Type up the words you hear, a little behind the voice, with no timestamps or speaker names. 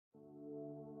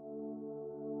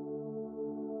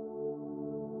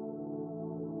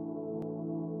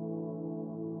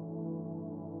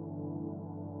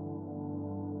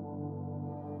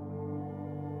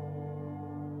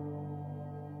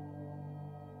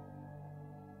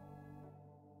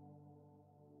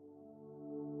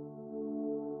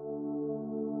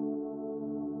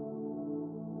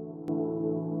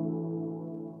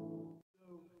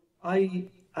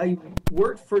I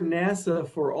worked for NASA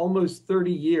for almost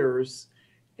 30 years,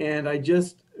 and I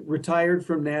just retired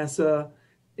from NASA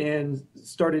and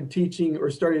started teaching or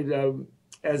started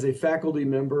as a faculty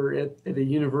member at a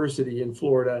university in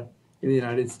Florida in the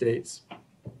United States.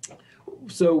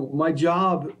 So my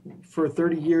job for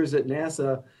 30 years at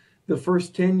NASA, the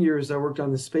first 10 years I worked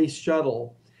on the space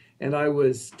shuttle, and I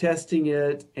was testing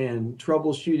it and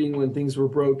troubleshooting when things were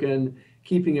broken,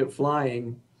 keeping it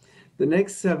flying. The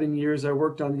next 7 years I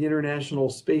worked on the International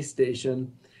Space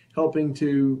Station, helping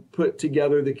to put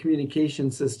together the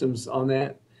communication systems on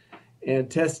that and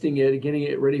testing it and getting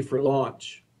it ready for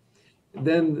launch.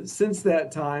 Then since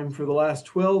that time, for the last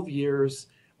 12 years,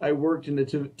 I worked in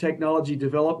the technology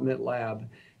development lab,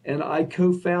 and I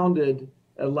co-founded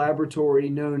a laboratory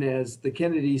known as the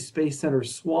Kennedy Space Center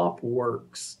Swamp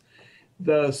Works.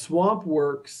 The Swamp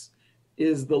Works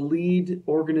is the lead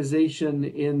organization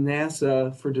in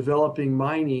NASA for developing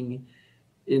mining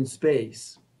in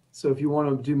space. So if you want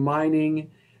to do mining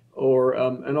or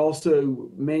and also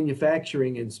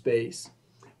manufacturing in space,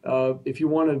 if you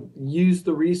want to use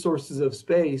the resources of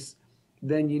space,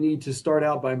 then you need to start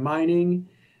out by mining,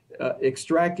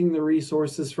 extracting the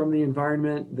resources from the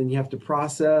environment, then you have to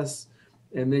process,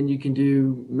 and then you can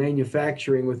do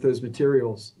manufacturing with those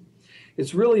materials.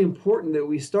 It's really important that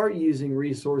we start using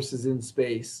resources in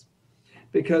space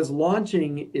because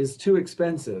launching is too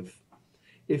expensive.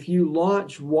 If you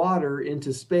launch water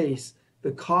into space,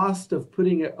 the cost of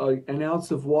putting an ounce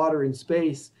of water in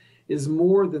space is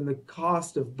more than the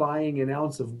cost of buying an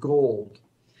ounce of gold.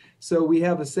 So we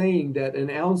have a saying that an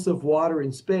ounce of water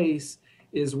in space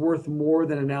is worth more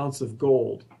than an ounce of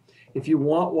gold. If you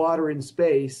want water in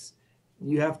space,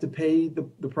 you have to pay the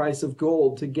price of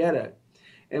gold to get it.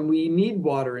 And we need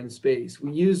water in space.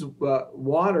 We use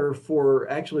water for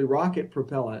actually rocket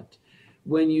propellant.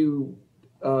 When you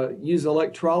use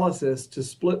electrolysis to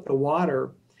split the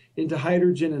water into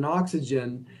hydrogen and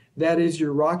oxygen, that is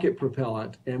your rocket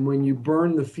propellant. And when you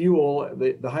burn the fuel,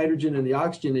 the hydrogen and the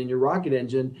oxygen in your rocket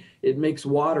engine, it makes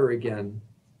water again.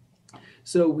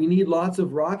 So we need lots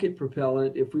of rocket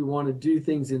propellant if we want to do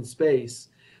things in space.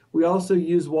 We also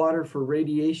use water for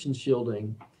radiation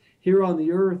shielding. Here on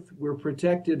the Earth, we're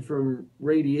protected from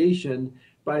radiation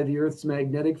by the Earth's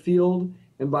magnetic field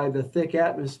and by the thick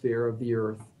atmosphere of the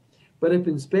Earth. But up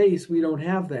in space, we don't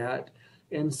have that.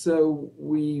 And so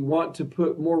we want to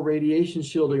put more radiation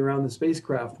shielding around the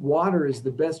spacecraft. Water is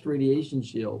the best radiation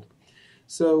shield.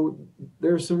 So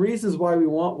there are some reasons why we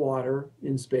want water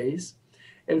in space.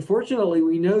 And fortunately,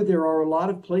 we know there are a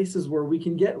lot of places where we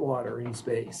can get water in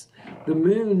space. The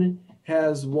moon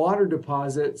has water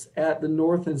deposits at the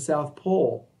North and South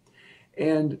Pole.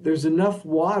 And there's enough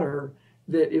water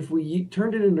that if we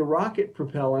turned it into rocket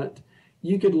propellant,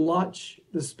 you could launch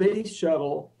the space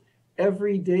shuttle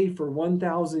every day for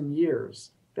 1,000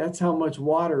 years. That's how much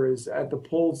water is at the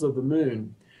poles of the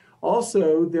moon.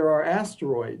 Also, there are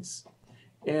asteroids.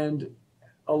 And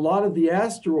a lot of the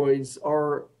asteroids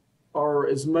are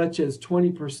as much as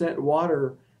 20%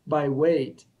 water by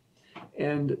weight.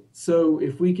 And so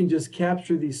if we can just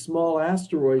capture these small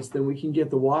asteroids, then we can get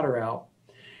the water out.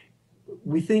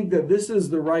 We think that this is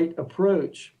the right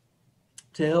approach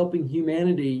to helping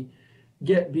humanity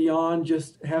get beyond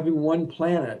just having one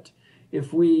planet.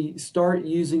 If we start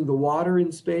using the water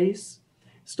in space,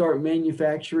 start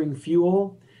manufacturing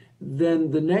fuel, then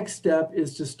the next step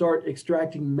is to start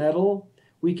extracting metal.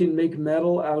 We can make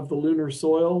metal out of the lunar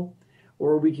soil,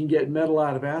 or we can get metal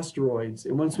out of asteroids.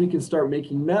 And once we can start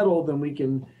making metal, then we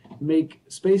can make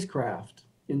spacecraft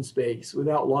in space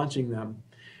without launching them.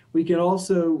 We can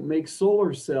also make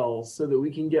solar cells so that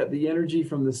we can get the energy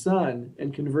from the sun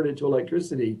and convert it to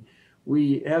electricity.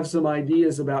 We have some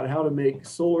ideas about how to make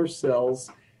solar cells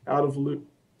out of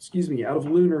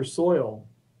lunar soil.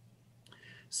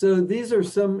 So these are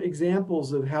some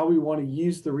examples of how we want to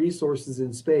use the resources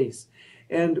in space.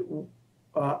 And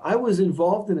I was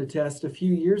involved in a test a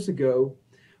few years ago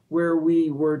where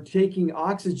we were taking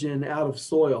oxygen out of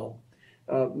soil.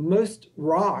 Most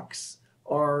rocks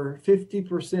are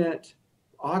 50%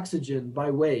 oxygen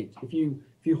by weight. If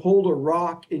you hold a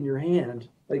rock in your hand,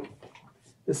 like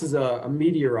this is a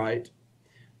meteorite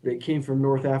that came from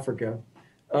North Africa.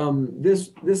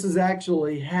 This is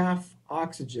actually half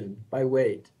oxygen by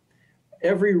weight.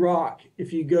 Every rock,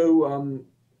 if you go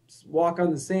walk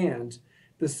on the sand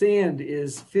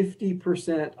is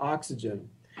 50% oxygen.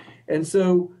 And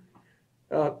so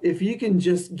if you can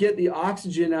just get the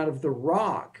oxygen out of the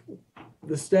rock,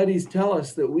 the studies tell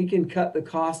us that we can cut the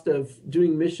cost of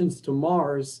doing missions to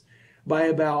Mars by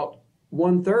about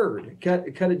 1/3,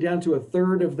 cut it down to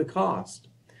 1/3 of the cost.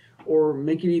 or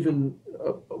make it even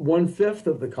 1/5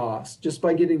 of the cost just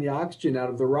by getting the oxygen out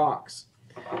of the rocks.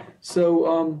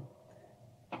 So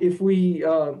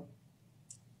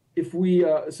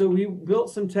so we built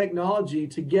some technology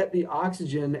to get the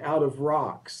oxygen out of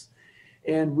rocks,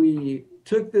 and we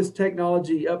took this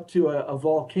technology up to a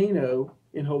volcano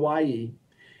in Hawaii.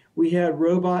 We had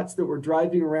robots that were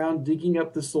driving around digging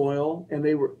up the soil, and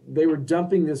they were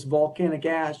dumping this volcanic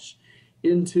ash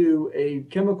into a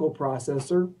chemical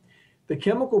processor. The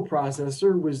chemical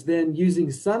processor was then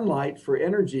using sunlight for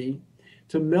energy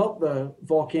to melt the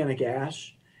volcanic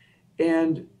ash,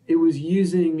 and it was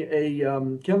using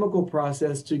a chemical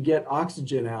process to get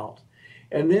oxygen out.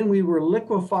 And then we were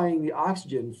liquefying the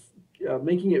oxygen,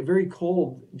 making it very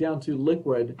cold down to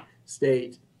liquid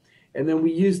state. And then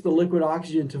we used the liquid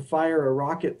oxygen to fire a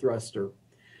rocket thruster.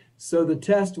 So the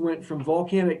test went from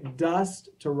volcanic dust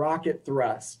to rocket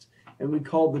thrust, and we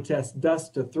called the test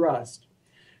dust to thrust.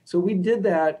 So we did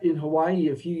that in Hawaii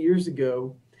a few years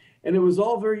ago, and it was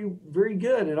all very, very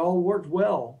good. It all worked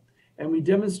well, and we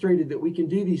demonstrated that we can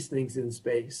do these things in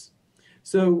space.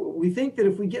 So we think that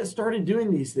if we get started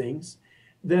doing these things,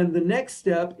 then the next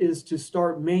step is to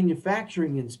start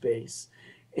manufacturing in space,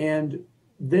 and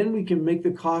then we can make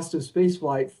the cost of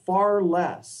spaceflight far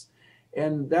less,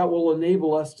 and that will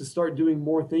enable us to start doing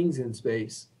more things in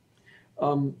space.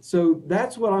 So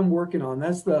that's what I'm working on.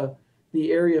 That's the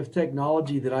area of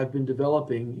technology that I've been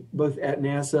developing, both at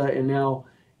NASA and now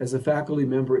as a faculty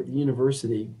member at the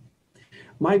university.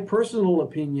 My personal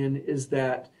opinion is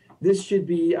that this should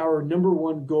be our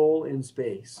 #1 goal in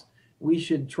space. We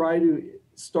should try to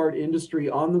start industry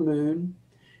on the moon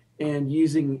and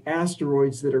using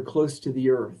asteroids that are close to the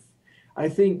Earth. I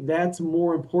think that's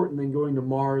more important than going to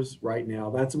Mars right now.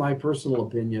 That's my personal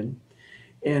opinion.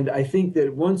 And I think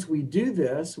that once we do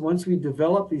this, once we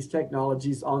develop these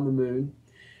technologies on the moon,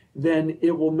 then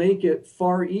it will make it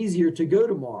far easier to go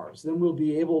to Mars. Then we'll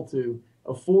be able to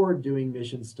afford doing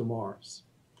missions to Mars.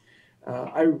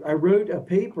 I wrote a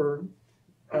paper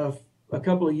a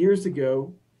couple of years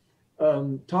ago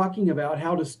talking about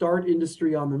how to start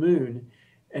industry on the moon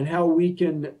and how we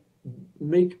can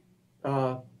make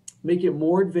it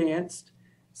more advanced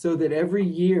so that every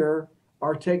year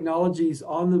our technologies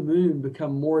on the moon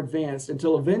become more advanced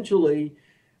until eventually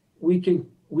we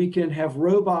can have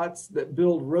robots that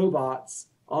build robots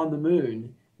on the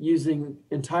moon using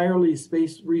entirely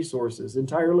space resources,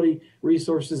 entirely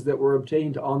resources that were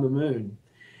obtained on the moon.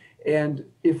 And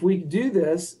if we do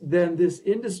this, then this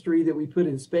industry that we put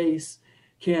in space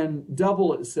can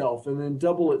double itself and then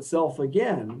double itself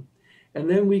again. And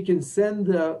then we can send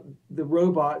the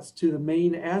robots to the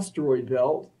main asteroid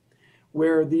belt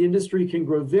where the industry can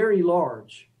grow very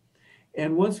large.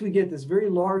 And once we get this very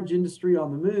large industry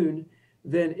on the moon,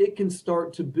 then it can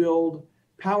start to build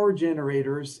power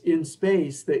generators in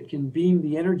space that can beam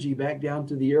the energy back down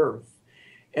to the Earth.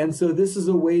 And so this is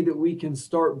a way that we can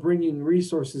start bringing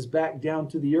resources back down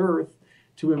to the Earth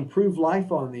to improve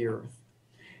life on the Earth.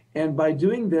 And by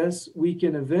doing this, we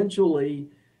can eventually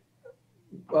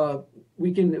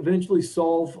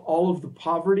solve all of the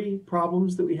poverty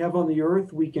problems that we have on the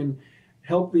Earth. We can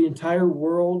help the entire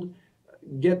world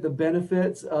get the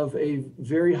benefits of a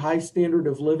very high standard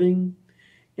of living,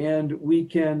 and we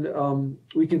can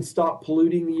stop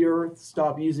polluting the Earth,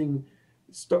 stop using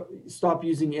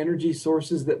energy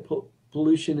sources that put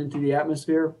pollution into the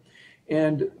atmosphere,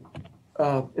 and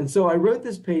so I wrote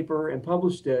this paper and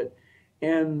published it,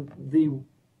 and the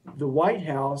White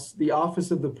House, the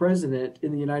Office of the President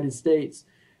in the United States,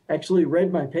 actually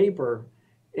read my paper,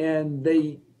 and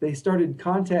they started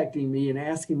contacting me and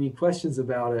asking me questions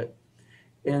about it.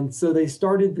 And so they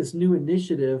started this new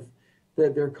initiative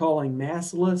that they're calling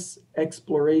massless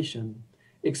exploration,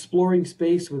 exploring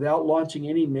space without launching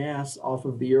any mass off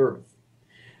of the Earth.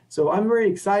 So I'm very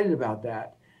excited about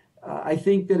that. I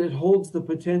think that it holds the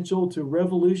potential to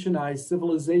revolutionize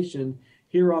civilization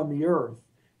here on the Earth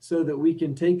so that we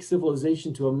can take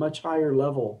civilization to a much higher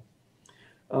level.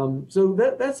 So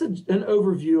that's an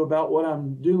overview about what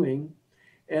I'm doing.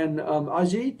 And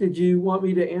Ajit, did you want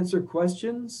me to answer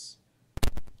questions?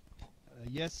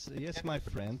 Yes, my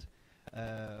friend.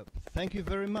 Thank you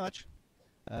very much.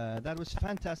 That was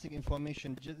fantastic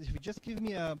information. If you just give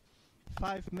me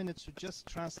 5 minutes to just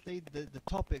translate the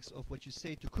topics of what you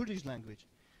say to Kurdish language,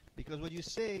 because what you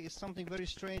say is something very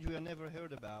strange we have never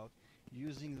heard about,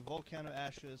 using the volcano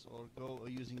ashes or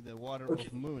using the water of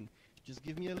the moon. Just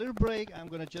give me a little break. I'm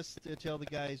going to just tell the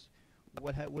guys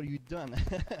what you've done.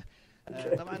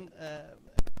 طبعا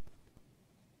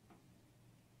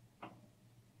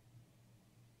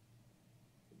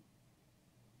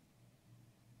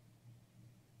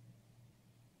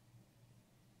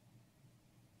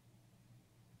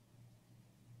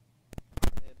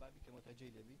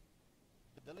جيلبي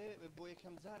دلي بوي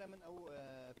كم زارة من أو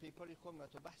بيبر يقوم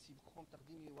بحثي بخوم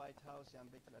تقديمي وايت هاوس يعني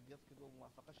بيت الأبيض كده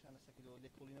وموافقش أنا سكده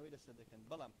لكولينوي لسدكن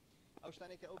بلام أو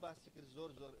شتاني كأو بحثي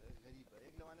زور زور غريب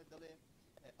إقلو أنا دلي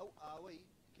أو آوي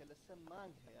كلا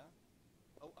سمانج هيا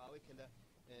أو آوي كلا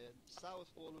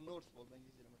ساوث بول ونورث بول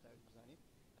بالإنجليزي لما تعرف بزاني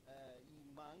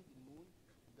مانج مون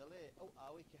دلي أو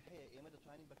آوي كهيا إما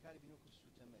دتواني بكاري بينو كرسو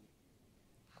تمني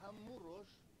همو روش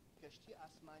كشتي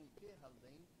أسماني بيه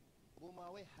هالدين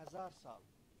بوماوي 1000 سال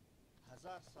 1000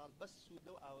 سال بس سود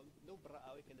لو برا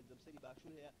آوي كلا دبسري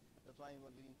باشور هي دتواني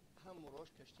وقلين همو روش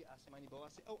كشتي أسماني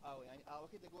بواسي أو آوي يعني آوي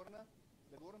كده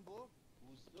دقورن بو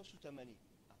وزلوسو تمني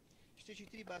شتيشي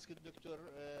تري باسكت دكتور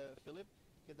فيليب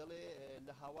كدلي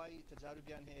لهواي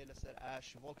تجاربيان هي لسر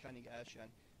آش فولكانيك آش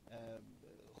يعني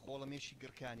خولميشي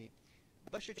قركاني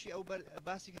باشتشي أو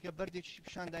باسي كبرديش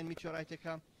بشان داين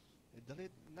ميتيورايتكا دلي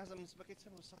نازم نسبة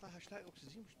كتسمى سطح هشتاي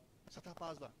أكسجين سطح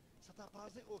بازلا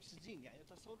أكسجين يعني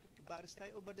تصور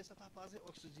بارستاي أو بردي سطح بازلا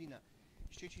أكسجينه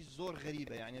شتيشي زور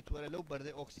غريبة يعني تورا لو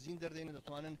بردي أكسجين دردين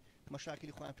دتوانن مشاكل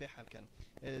إخوان في حال كان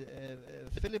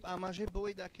فيليب أماجي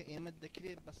بويدا كإيمت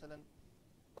دكري مثلا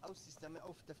أو سيستم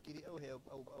أو في تفكيري أو هي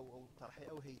أو طرحي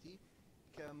أو هيتي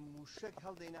كمشك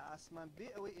هل دينا أسمان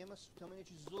بي أو إيمت ستمني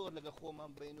شيء زور لقى خوما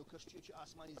بينو كشتي شيء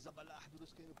أسماني زبل أحد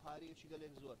دروس كينو باري شيء قال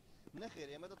زور من خير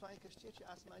إيمت دتواني كشتي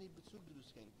شيء أسماني بتسود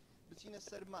دروس كين بتينا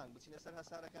السرمان بتينا السر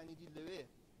هسارة كان يدي لويه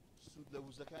سود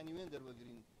لو زكاني وين در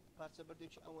وقرين بارس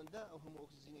برديش أول ده أو هم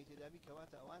أكسجين تدابي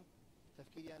كواتا أوان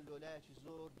تفكيريان لولا شيء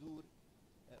زور دور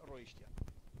رويشتيا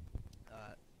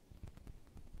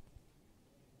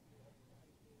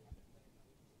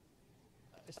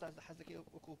استاذ حزك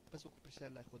اكو بس اكو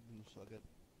برسال لا ياخذ منه سو اقل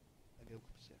اكو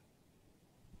برسال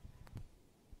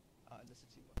لسه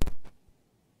تسيبه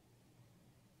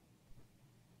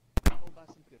او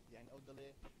باسم كرت يعني او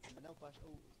دلي نو باش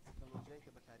او تكنولوجيا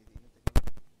كبكاري دي انت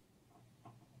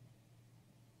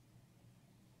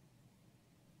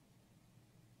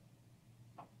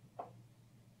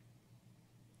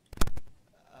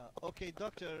okay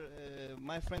doctor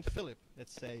my friend Philip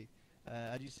let's say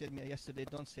as you said me yesterday,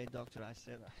 don't say doctor. I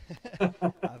said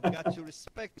I've got to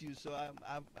respect you, so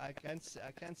I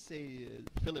can't say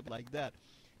Philip like that.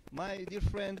 My dear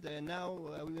friend, now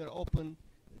we are open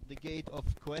the gate of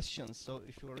questions. So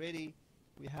if you're ready,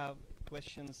 we have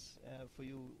questions for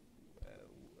you,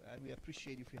 and we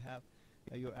appreciate if you have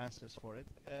your answers for it.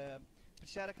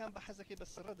 الشارع كان بحزك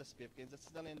بس الرد سبيب كين إذا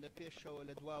تسدلين لبيشو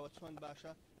لدواء وتشون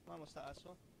باشا ما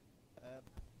مستعصو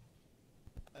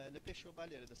لبيشو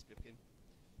بالي رد سبيب كين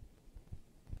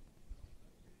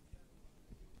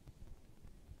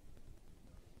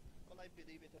والله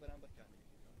بدي بيتبران بكاني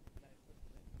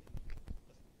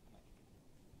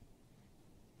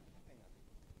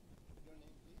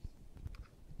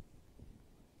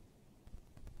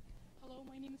Hello,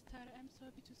 my name is Tara. I'm so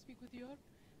happy to speak with you,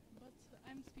 but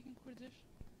I'm speaking Kurdish.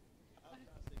 I'll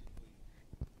translate it for you.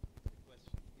 The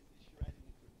question is she writing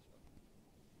in Kurdish?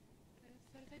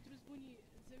 سرتي درسبوني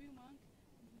زوي ومانك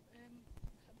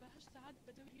بهش ساعات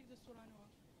بدور هيدا سورانوا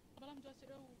بلام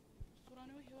جاسرو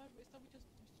سورانوا هوار واستابو جس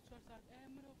 24 ساعات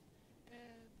منو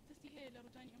تسي هي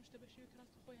لرجاني امش تبشيو كراس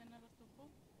خويا انا راس خو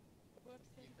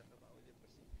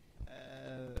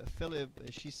Philip,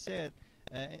 she said,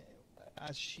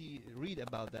 as she read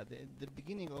about that, the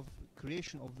beginning of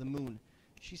creation of the moon,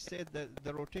 she said that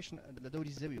the rotation,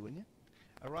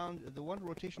 around the one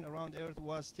rotation around Earth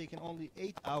was taken only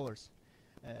 8 hours.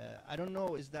 I don't know,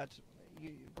 is that,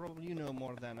 probably you know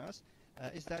more than us,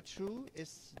 is that true?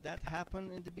 Is that happen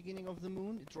in the beginning of the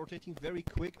moon? It's rotating very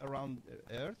quick around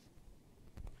Earth?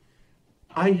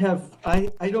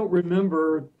 I don't remember.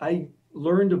 I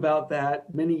learned about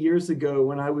that many years ago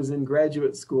when I was in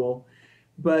graduate school.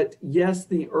 But yes,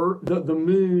 the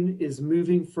moon is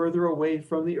moving further away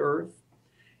from the Earth.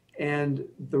 And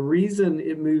the reason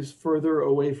it moves further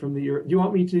away from the Earth, do you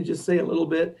want me to just say a little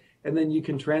bit and then you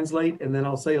can translate and then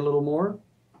I'll say a little more?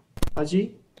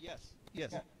 Haji? Yes.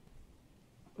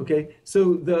 Okay, so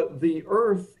the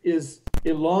Earth is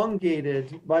elongated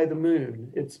by the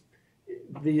moon. It's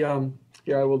the,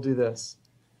 here I will do this.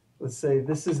 Let's say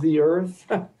this is the Earth,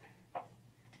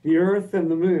 the Earth and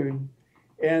the moon.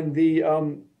 And the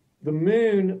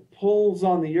moon pulls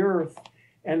on the Earth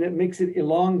and it makes it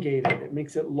elongated. It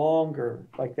makes it longer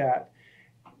like that.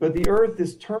 But the Earth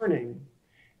is turning.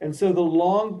 And so the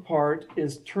long part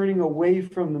is turning away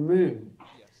from the moon.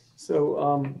 Yes.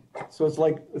 So it's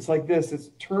like this, it's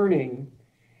turning.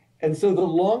 And so the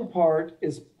long part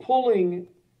is pulling,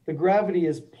 the gravity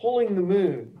is pulling the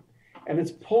moon and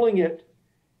it's pulling it,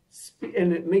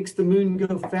 and it makes the moon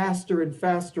go faster and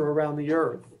faster around the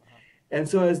Earth. And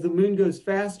so as the moon goes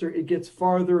faster, it gets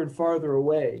farther and farther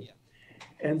away.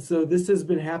 And so this has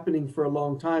been happening for a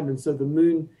long time. And so the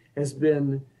moon has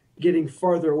been getting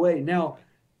farther away. Now,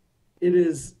 it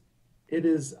is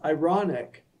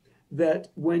ironic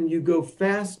that when you go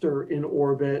faster in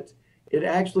orbit, it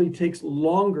actually takes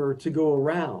longer to go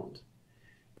around,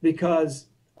 because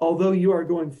although you are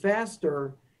going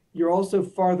faster, you're also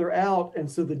farther out, and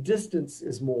so the distance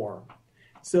is more.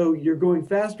 So you're going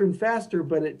faster and faster,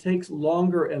 but it takes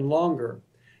longer and longer.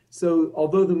 So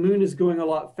although the moon is going a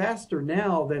lot faster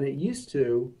now than it used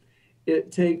to,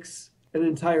 it takes an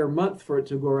entire month for it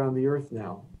to go around the Earth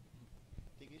now.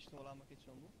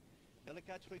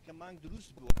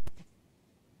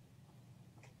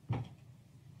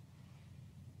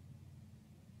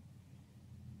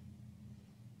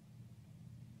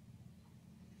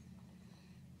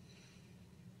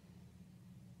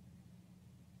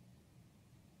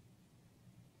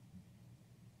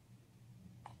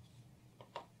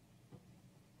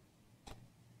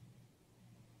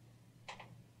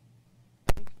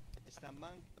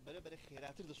 استعمال برابر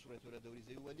خيراتر دستورة ولا دوري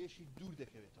زي وليش يدور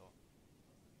دكويته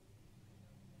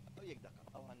أو يك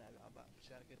دقة أو أنا أبا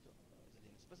شاركته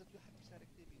زين بس تو حد شارك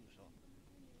تبي إن شاء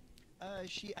الله.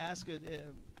 She asked,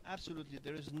 absolutely,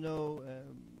 there is no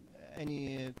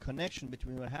any connection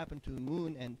between what happened to the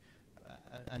moon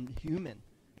and human.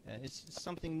 It's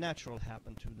something natural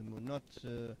happened to the moon, not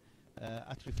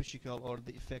artificial or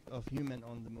the effect of human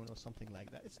on the moon or something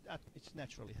like that. It's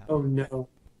naturally happened. Oh no,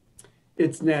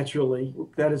 it's naturally.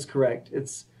 That is correct.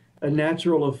 It's a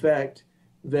natural effect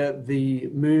that the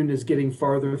moon is getting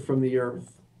farther from the Earth.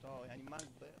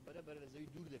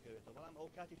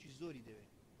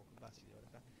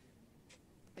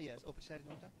 Yes,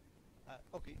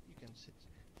 okay, you can sit.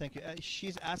 Thank you.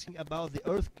 She's asking about the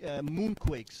Earth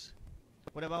moonquakes.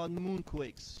 What about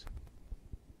moonquakes?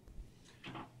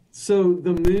 So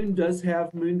the moon does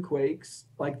have moonquakes,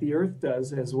 like the Earth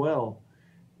does as well.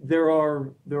 There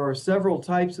are several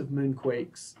types of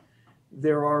moonquakes.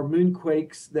 There are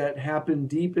moonquakes that happen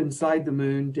deep inside the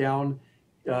moon, down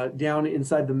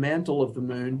inside the mantle of the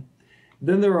moon.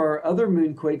 Then there are other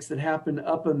moonquakes that happen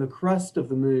up on the crust of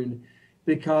the moon,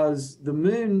 because the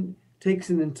moon takes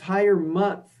an entire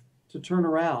month to turn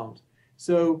around.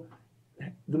 So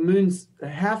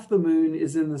half the moon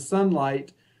is in the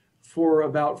sunlight for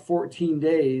about 14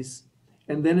 days,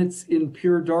 and then it's in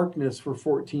pure darkness for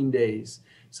 14 days.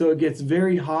 So it gets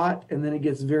very hot, and then it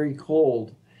gets very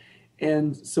cold.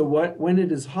 And so when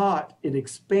it is hot, it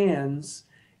expands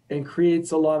and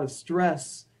creates a lot of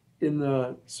stress in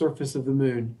the surface of the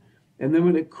moon. And then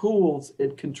when it cools,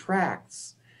 it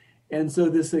contracts. And so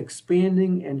this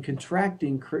expanding and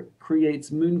contracting creates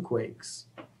moonquakes.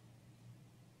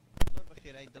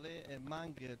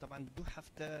 طبعا دو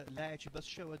حفته لاعش بس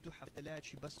شو دو حفته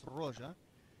لاعش بس روجا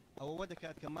او ودا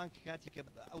كات كمان كاتي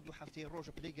او دو حفته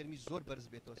روجا بلاي قرمي زور برز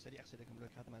بيتو سريع احسن لكم لو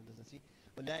كات ما دزنسي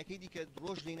ولا اكيد كد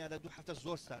روج لينا دو حفته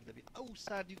زور صار دبي او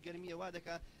صار دي قرمي ودا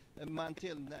كا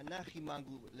مانتيل ناخي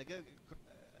مانجو لقى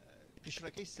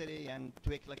قشركي سري يعني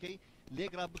تويك لكي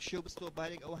ليقرا بكشو بستو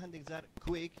بارك او هندك زار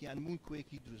كويك يعني مون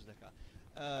كويك يدرس دكا.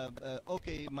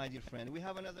 Okay, my dear friend, we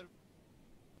have another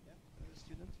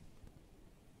student.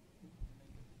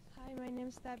 Hi, my name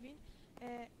is Tabin.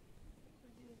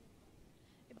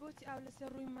 بوتي أو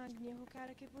لسروي مانجني هو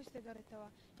كاركي بوش تقرأتوا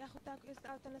يا أخو تاكو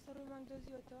أو تلسروي مانج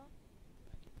دوزيوتوا.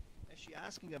 She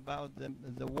asking about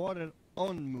the water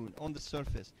on moon, on the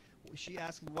surface. She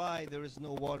asked why there is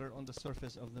no water on the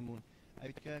surface of the moon.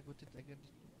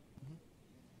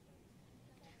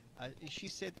 She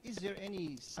said, is there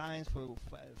any signs for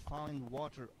finding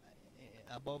water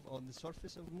above on the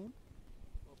surface of the moon?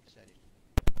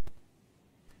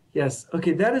 Yes.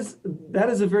 Okay. That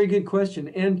is a very good question.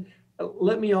 And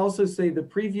let me also say the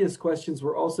previous questions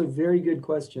were also very good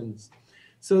questions.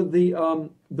 So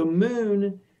the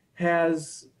moon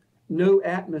has no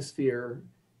atmosphere.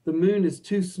 The moon is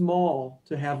too small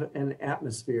to have an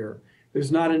atmosphere.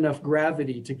 There's not enough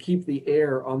gravity to keep the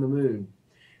air on the moon.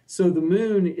 So the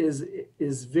moon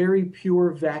is very pure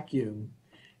vacuum.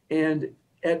 And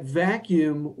at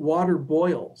vacuum, water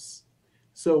boils.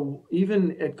 So even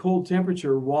at cold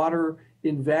temperature, water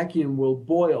in vacuum will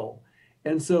boil.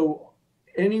 And so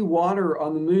any water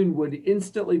on the moon would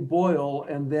instantly boil,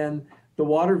 and then the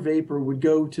water vapor would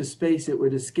go to space. It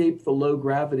would escape the low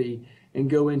gravity and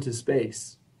go into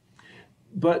space.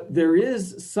 But there is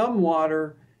some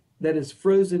water that is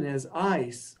frozen as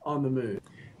ice on the moon.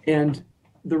 And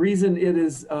the reason it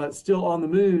is still on the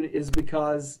moon is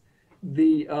because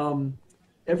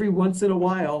every once in a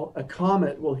while, a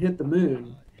comet will hit the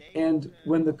moon. And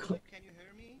when the... Can you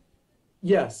hear me?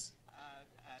 Yes.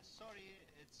 Sorry,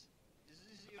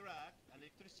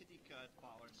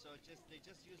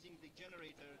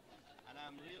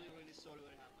 I'm really, really sorry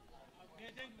what happened.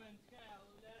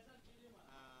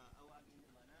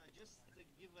 Just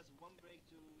give us one break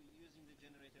to using the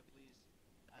generator, please.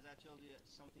 As I told you,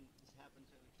 something has happened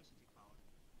to electricity power.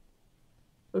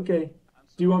 Okay.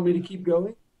 Do you want me to keep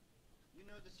going? You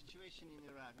know the situation in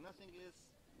Iraq. Nothing is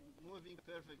moving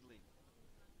perfectly.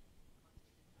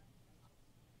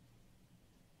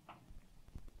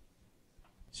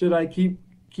 Should I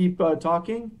keep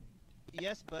talking?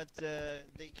 Yes, but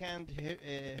they can't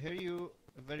hear you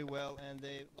very well, and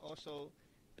they also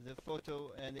the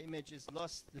photo and the image is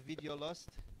lost. The video lost.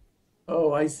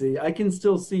 Oh, I see. I can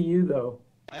still see you though.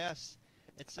 Yes,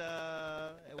 it's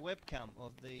a webcam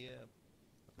of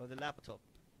the laptop.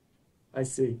 I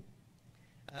see.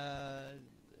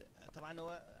 طبعا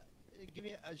هو give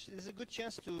me there's a good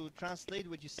chance to translate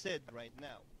what you said right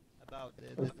now about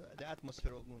the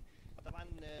atmosphere of moon. طبعا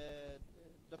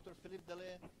دكتور فيليب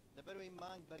دالي دبروي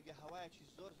مانج برجع هوايتي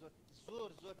زور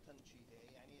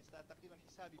تنشيه يعني است تقريبا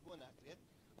حسابي بونا كريت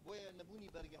بويا نبوني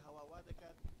برجع هوا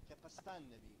وادك كبستان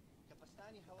نبي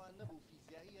كبستاني هوا نبو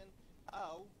فيزيائيا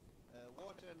او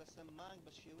ووتر لسمان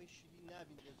بس شوي شدي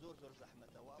نابي زور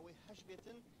زحمته واوي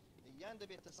حشبتن يان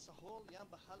دبيت السهول يان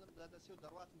بحال بدا سيو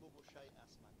دروات بوبو شاي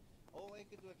اسمان او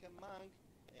هيك دو كمان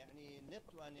يعني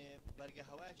نبت واني برجع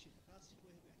هوايتي خاص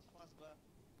باحتفاظ ب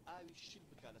آوی شل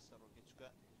بکن از سرورگی چون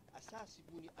اساسی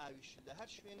بونی آوی شل هر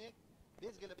شوینه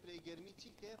بیز گله پلیگرمی تی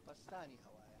که پستانی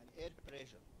هوا یعنی ایر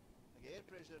پریشر اگه ایر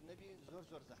پریشر نبی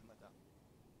زور زحمته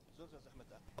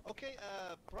Okay,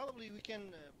 probably we can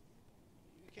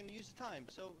use time.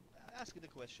 So ask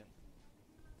the question.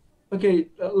 Okay,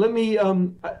 let me.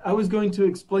 I was going to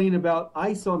explain about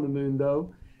ice on the moon, though.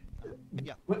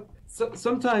 Yeah.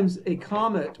 Sometimes a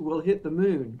comet will hit the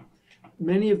moon.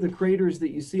 Many of the craters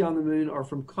that you see on the moon are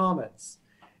from comets.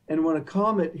 And when a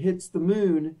comet hits the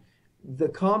moon, the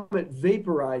comet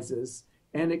vaporizes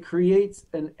and it creates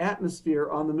an atmosphere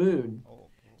on the moon.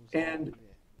 And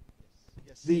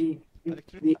the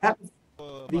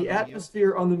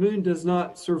atmosphere on the moon does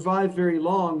not survive very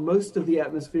long. Most of the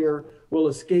atmosphere will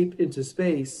escape into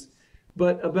space,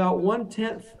 but about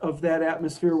 1/10 of that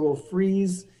atmosphere will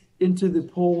freeze into the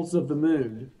poles of the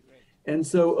moon. And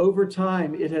so over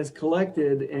time, it has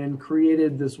collected and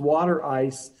created this water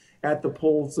ice at the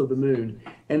poles of the moon.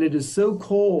 And it is so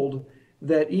cold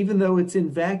that even though it's in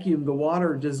vacuum, the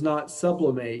water does not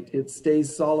sublimate. It stays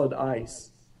solid ice.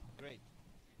 Great.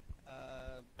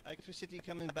 Electricity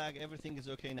coming back. Everything is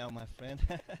okay now, my friend.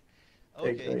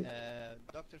 Okay.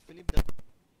 Dr. Philippe.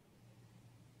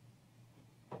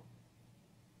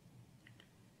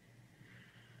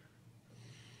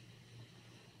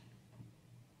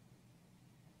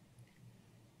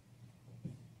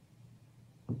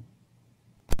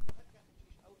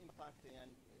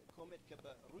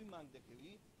 روی مانگ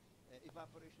دکوی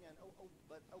evaporation يعني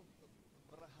او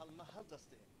برا هالما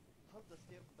هالدسته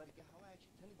برجع هواي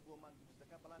تاني بقول مانگ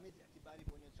بزدك بلاميز اعتباري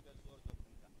بوني زور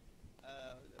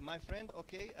my friend.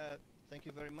 Okay, thank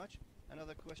you very much.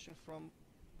 Another question from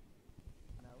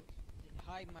now.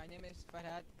 Hi, my name is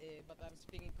Farhad, but I'm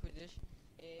speaking Kurdish.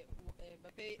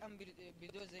 ببي أم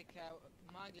بدوزك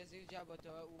مانج لزيو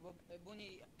جابته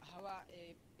وبوني هواء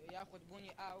ياخذ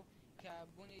بوني أو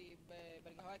كبوني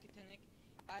برجع كتنك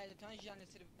آية تانجان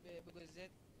يصير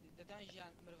بجوزات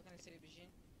تانجان مرفقان يصير بيجين.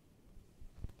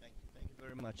 Thank you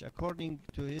very much. According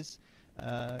to his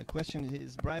question, he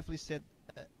briefly said,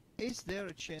 is there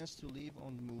a chance to live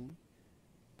on the moon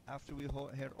after we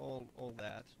heard all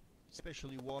that,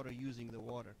 especially water, using the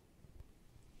water?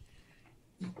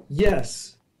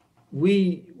 Yes,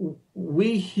 we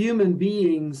human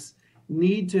beings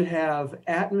need to have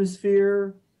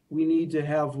atmosphere, we need to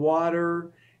have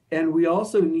water, and we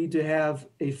also need to have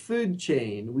a food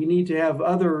chain. We need to have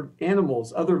other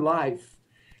animals, other life.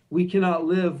 We cannot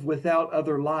live without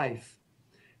other life.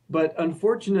 But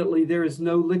unfortunately, there is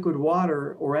no liquid water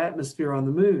or atmosphere on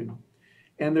the moon,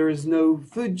 and there is no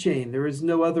food chain. There is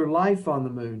no other life on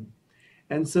the moon.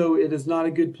 And so it is not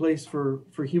a good place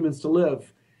for humans to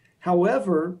live.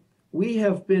 However, we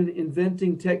have been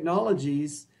inventing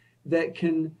technologies that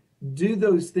can do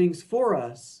those things for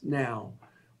us now.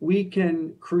 We can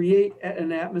create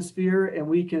an atmosphere, and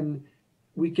we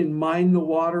can mine the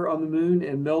water on the moon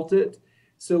and melt it.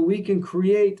 So we can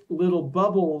create little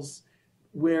bubbles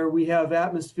where we have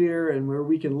atmosphere and where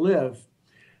we can live.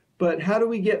 But how do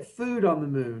we get food on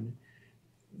the moon?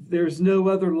 There's no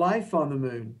other life on the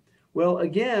moon. Well,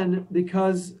 again,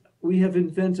 because we have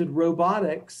invented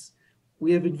robotics,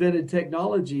 we have invented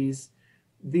technologies,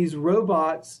 these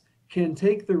robots can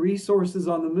take the resources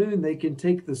on the moon, they can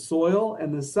take the soil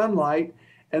and the sunlight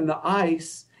and the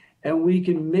ice, and we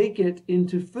can make it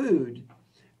into food.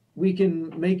 we can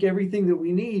make everything that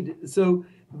we need. So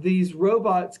these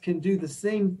robots can do the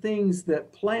same things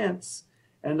that plants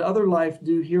and other life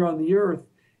do here on the earth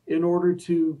in order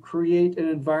to create an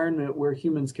environment where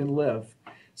humans can live.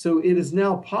 So it is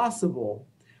now possible.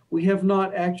 We have not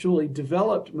actually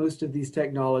developed most of these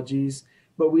technologies,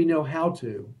 but we know how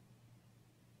to.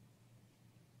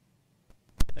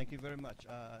 Thank you very much.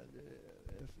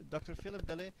 Dr. Philip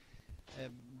Daly,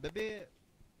 ببي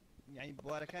يعني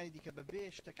بواركاني ديك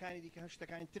ببي شتكاني ديك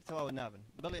هشتكاني ترتوا ونابن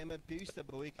بلى إما بيوستا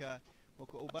بويكا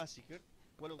وكو أوباسي كر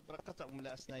ولو برقطع من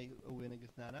الأسناء وين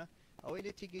قلتنا أنا أو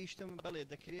اللي تيجي يشتم بلى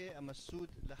ذكري أما السود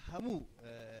لحمو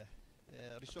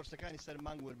ريسورس كاني سر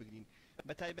مانغور بقدين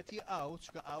بتايبتي أو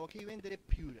شكا أو كي وين دري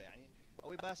بيورا يعني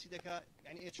أو باسي دكا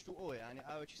يعني H2O يعني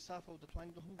أو شيء صافو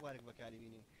دتواني دهم بوارك بكاري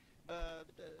بيني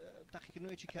تحقیق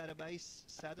نوعی کاربایی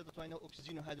ساده دتوانه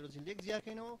اکسیژن و هیدروژن لیک زیاد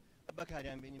کنه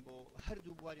بکاریان بینیم با هر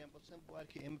دو بواریان بسیم بوار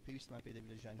که ام پیوست ما پیدا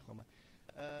بیل جانی خواهم.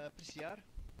 پرسیار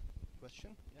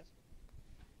question yes.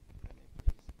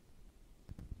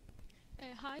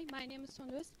 Hi, my name is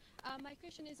Sonus. My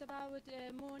question is about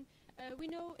moon. We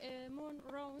know moon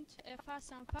round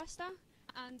faster and faster,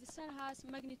 and the sun has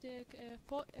magnetic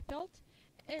field.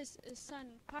 Is the sun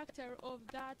factor of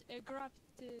that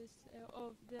gravity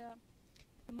of the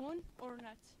moon or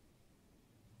not?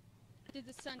 Did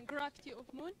the sun gravity of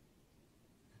moon?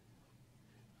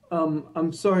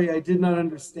 I'm sorry, I did not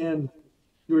understand.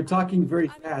 You were talking very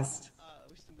fast.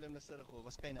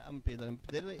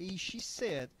 She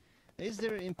said, is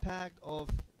there an impact of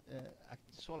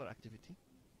solar activity?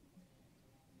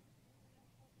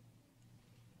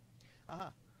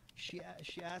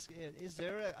 She asked, is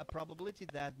there a probability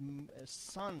that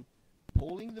sun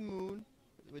pulling the moon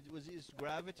with its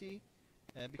gravity,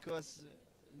 because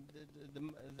the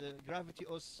gravity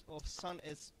of sun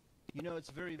is, you know,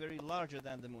 it's very, very larger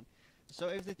than the moon. So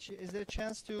is there a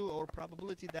chance to, or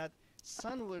probability that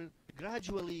sun will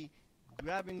gradually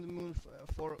grabbing the moon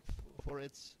for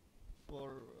its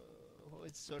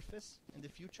surface in the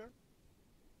future?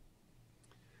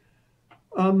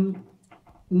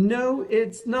 No,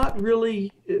 it's not really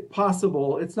possible.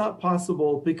 It's not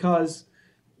possible because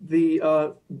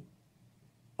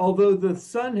although the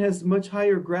sun has much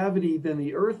higher gravity than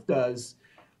the earth does,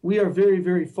 we are very,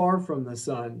 very far from the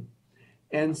sun.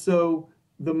 And so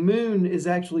the moon is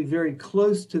actually very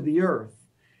close to the earth.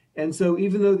 And so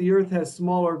even though the earth has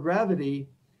smaller gravity,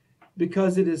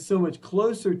 because it is so much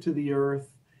closer to the earth,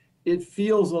 it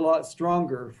feels a lot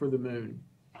stronger for the moon.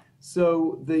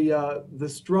 So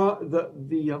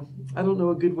I don't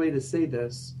know a good way to say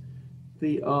this.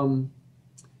 The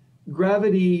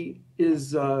gravity is,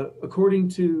 according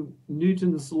to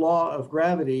Newton's law of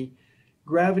gravity,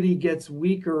 gravity gets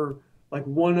weaker like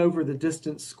 1 over the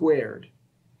distance squared.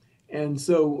 And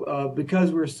so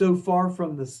because we're so far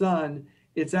from the sun,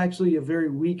 it's actually a very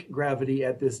weak gravity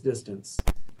at this distance.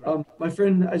 My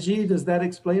friend Ajit, does that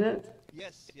explain it?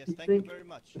 Yes, yes, thank you very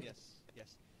much. Yes,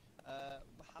 yes.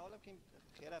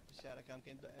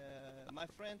 My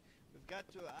friend, we've got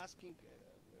to asking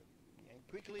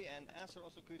quickly and answer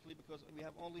also quickly because we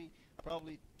have only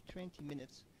probably 20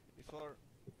 minutes before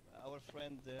our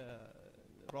friend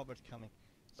Robert coming.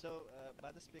 So,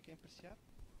 بعد speaking persiar.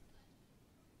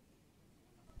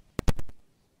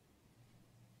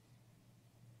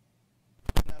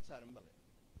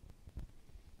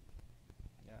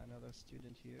 Yeah, another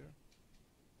student here.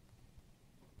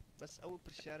 بس أول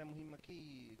برشارة مهمة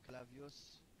كي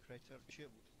كلافيوس creator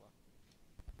تشيبو.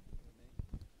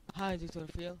 Hi, Dr.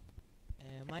 Phil.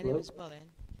 My name is Balen.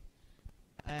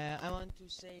 I want to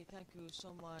say thank you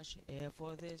so much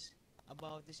for this,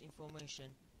 about this information.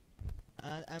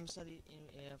 And I'm studying in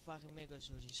Fahim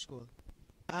Megazoology School.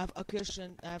 I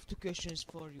have two questions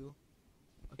for you.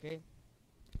 Okay?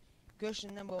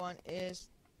 Question number one is,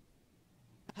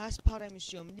 has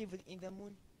paramecium lived in the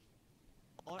moon?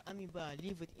 Or amoeba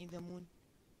lived in the moon?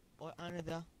 Or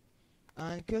another?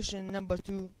 And question number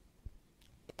two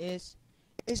is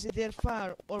there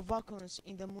fire or volcanoes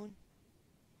in the moon?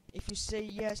 If you say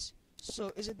yes, so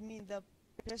does it mean the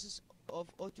presence of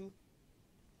O2,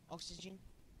 oxygen?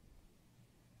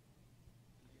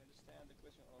 Do you understand the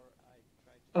question, or I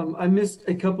tried to... I missed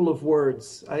a couple of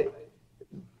words.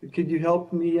 Could you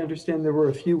help me understand? There were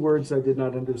a few words I did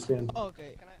not understand.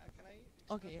 Okay. Can I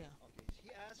Okay, yeah. Okay.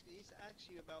 He's asked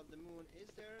you about the moon. Is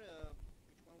there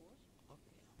which one was?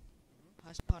 Okay.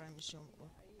 Has paramecium?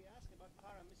 He asked about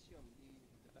paramecium,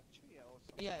 the bacteria or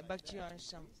something. Yeah, like bacteria that. and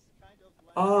some. It's kind of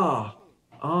like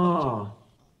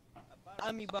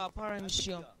Amoeba,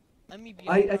 paramecium. Amoeba.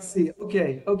 I see.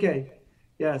 Okay.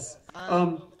 Yes.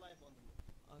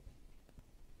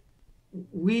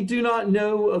 We do not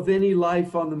know of any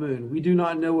life on the moon. We do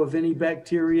not know of any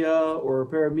bacteria or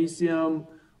paramecium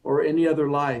or any other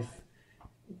life.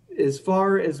 As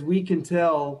far as we can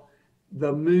tell,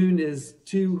 the moon is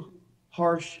too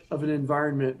harsh of an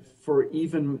environment for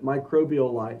even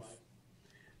microbial life.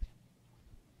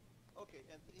 Okay,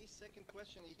 and the second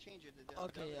question, he changed it.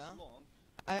 Okay, yeah. Long.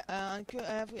 I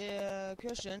have a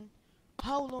question.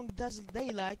 How long does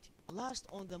daylight last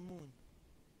on the moon?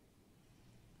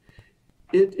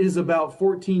 It is about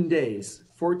 14 days,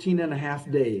 14 and a half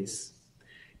days.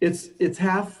 It's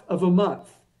half of a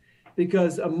month,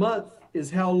 because a month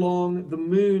is how long the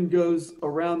moon goes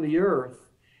around the earth,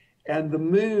 and the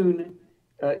moon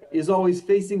is always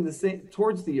facing the same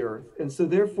towards the earth, and so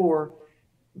therefore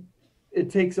it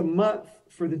takes a month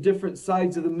for the different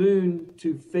sides of the moon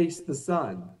to face the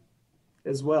sun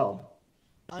as well.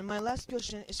 And my last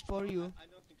question is for you. I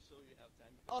don't think so. You have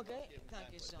time. Okay,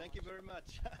 thank you so Thank you much. very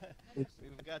much.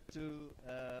 We've got to.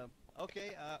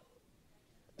 Okay.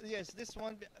 Yes, this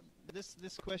one.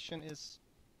 This question is.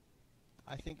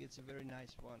 I think it's a very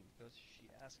nice one because she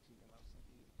asked me about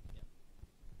something. Yeah.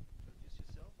 Introduce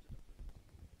yourself.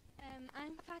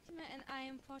 I'm Fatima and I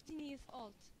am 14 years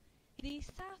old. The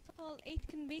South Pole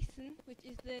Aitken Basin, which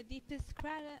is the deepest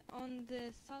crater on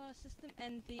the solar system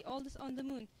and the oldest on the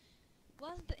moon,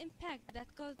 was the impact that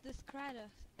caused this crater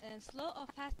slow or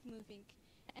fast moving?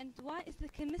 And why is the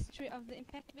chemistry of the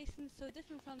impact basin so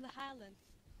different from the highlands?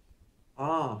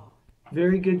 Ah,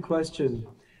 very good question.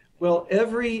 Well,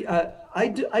 I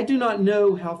do not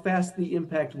know how fast the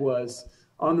impact was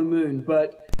on the moon,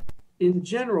 but in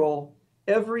general,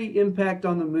 every impact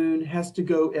on the moon has to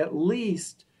go at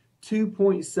least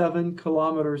 2.7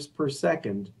 kilometers per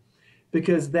second,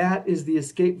 because that is the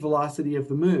escape velocity of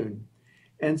the moon.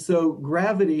 And so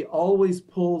gravity always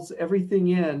pulls everything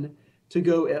in to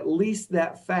go at least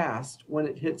that fast when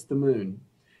it hits the moon.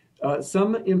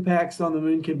 Some impacts on the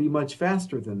moon can be much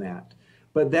faster than that,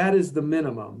 but that is the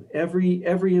minimum. Every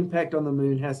impact on the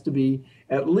moon has to be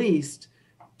at least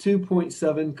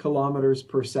 2.7 kilometers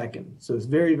per second. So it's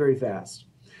very, very fast.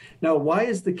 Now, why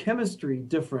is the chemistry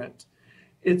different?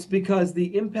 It's because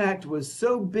the impact was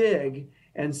so big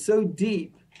and so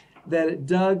deep that it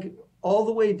dug all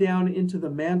the way down into the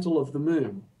mantle of the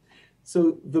moon.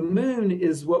 So the moon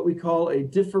is what we call a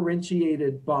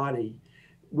differentiated body.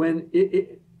 When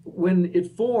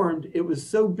it formed, it was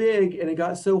so big and it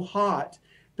got so hot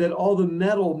that all the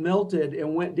metal melted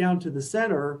and went down to the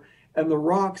center, and the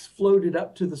rocks floated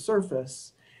up to the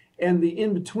surface. And the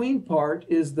in-between part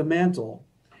is the mantle.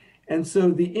 And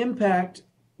so the impact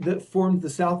that formed the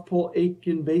South Pole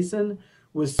Aitken Basin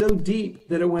was so deep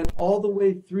that it went all the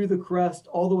way through the crust,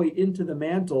 all the way into the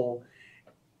mantle,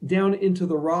 down into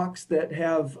the rocks that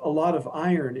have a lot of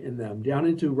iron in them, down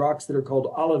into rocks that are called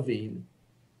olivine.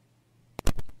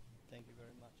 Thank you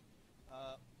very much.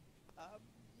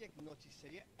 یک نوتی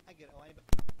سریع اگر آقای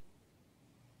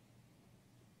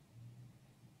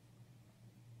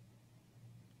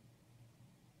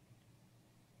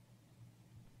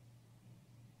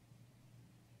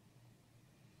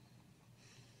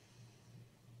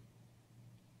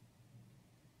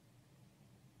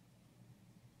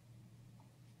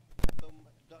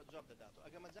جواب دادم.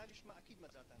 اگر مزاجش ما اكيد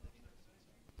مزاجتان داریم.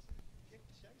 یک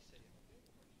سریع سریع.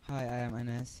 Hi, I am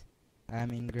Anas. I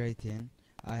am in grade 10.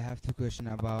 I have two questions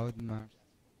about Mars.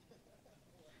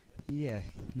 Yeah,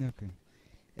 okay.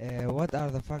 What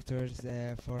are the factors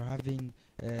for having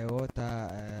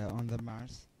water on the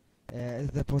Mars? Is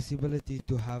the possibility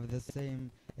to have the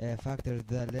same factors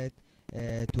that led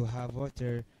to have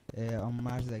water on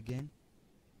Mars again?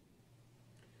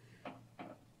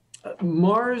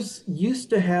 Mars used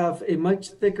to have a much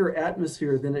thicker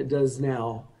atmosphere than it does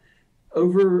now.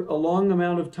 Over a long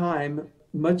amount of time,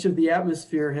 much of the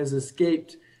atmosphere has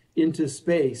escaped into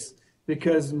space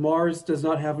because Mars does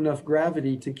not have enough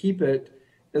gravity to keep it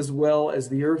as well as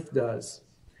the Earth does.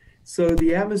 So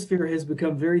the atmosphere has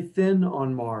become very thin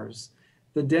on Mars.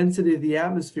 The density of the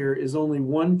atmosphere is only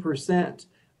 1%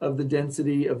 of the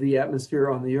density of the atmosphere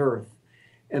on the Earth.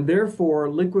 And therefore,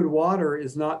 liquid water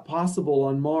is not possible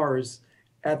on Mars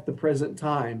at the present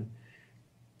time.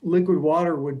 Liquid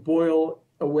water would boil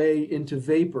away into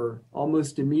vapor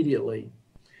almost immediately.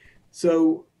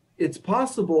 So it's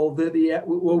possible that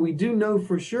we do know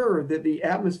for sure that the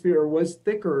atmosphere was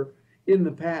thicker in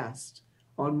the past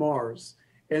on Mars.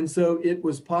 And so it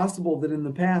was possible that in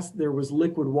the past there was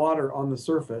liquid water on the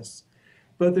surface.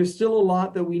 But there's still a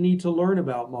lot that we need to learn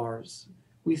about Mars.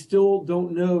 We still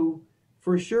don't know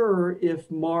for sure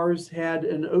if Mars had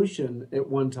an ocean at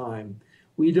one time.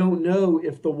 We don't know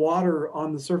if the water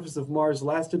on the surface of Mars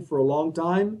lasted for a long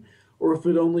time or if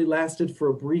it only lasted for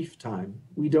a brief time.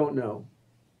 We don't know.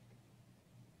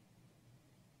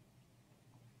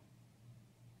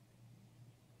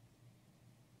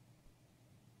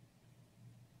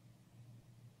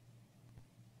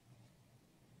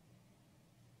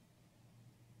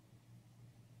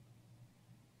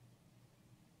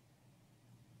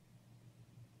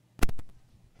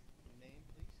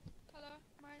 Hello,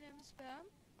 my name is Pam.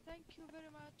 Thank you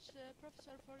very much,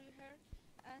 Professor, for your help,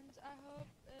 and I hope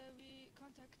we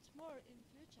contact more in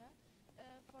future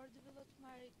for develop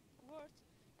my work.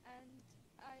 And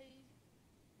I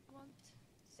want to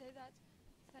say that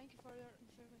thank you for your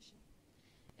information.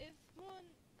 If moon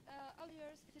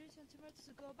earlier 3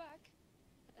 centimeters go back,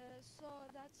 so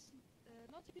that's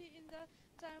not be in the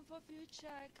time for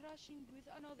future crashing with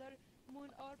another moon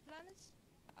or planets.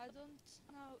 I don't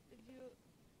know if you.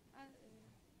 I'm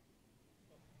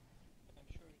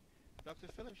sure Dr.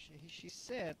 Phillips, she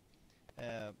said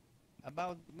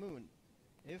about moon.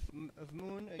 If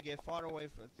moon get far away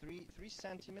for 3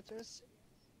 centimeters,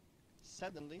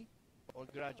 suddenly or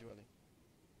gradually?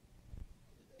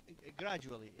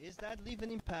 Gradually, is that leave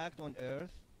an impact on Earth?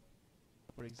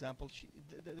 For example,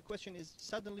 the question is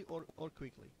suddenly or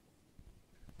quickly.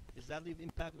 Does that leave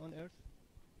impact on Earth?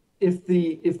 If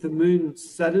the moon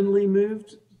suddenly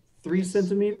moved 3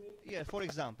 centimeters? Yeah, for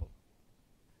example.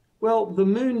 Well, the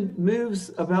moon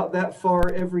moves about that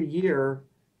far every year.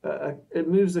 It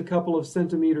moves a couple of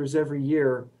centimeters every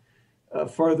year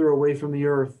farther away from the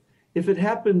Earth. If it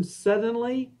happened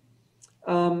suddenly,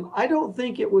 I don't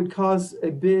think it would cause a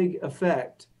big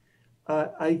effect.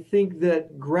 I think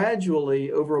that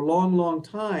gradually, over a long, long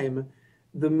time,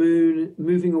 the moon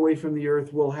moving away from the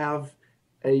Earth will have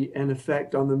an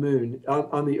effect on the moon,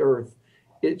 on the Earth.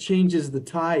 It changes the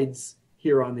tides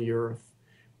here on the Earth.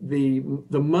 The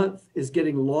month is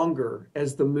getting longer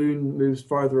as the moon moves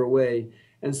farther away,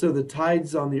 and so the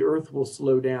tides on the Earth will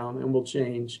slow down and will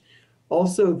change.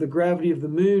 Also, the gravity of the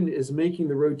moon is making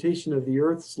the rotation of the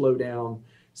Earth slow down,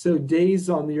 so days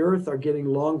on the Earth are getting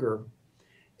longer.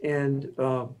 And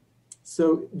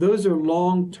so those are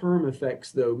long-term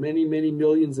effects, though, many, many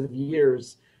millions of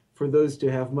years for those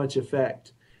to have much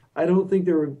effect. I don't think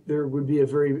there would be a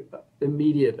very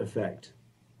immediate effect.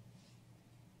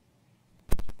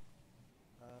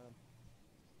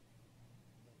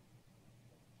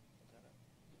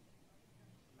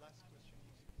 Last question.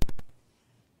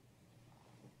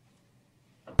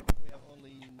 We have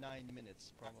only 9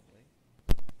 minutes, probably.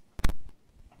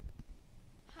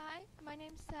 Hi, my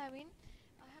name is Sabine.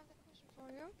 I have a question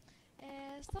for you.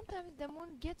 Sometimes the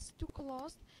moon gets too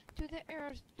close to the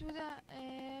Earth, to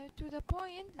the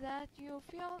point that you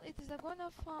feel it is gonna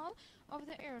fall off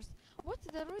the Earth. What's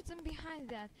the reason behind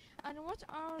that, and what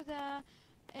are the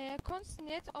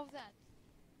consequences of that?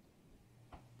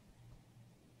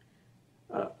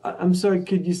 I'm sorry,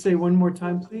 could you say one more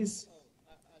time, please?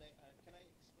 Can I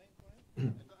explain for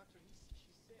him? Doctor, she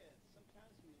said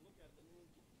sometimes when you look at the moon,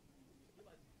 you feel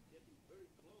like it's getting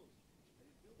very close, and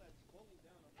you feel that it's falling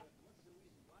down on Earth. What's the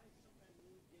reason why sometimes the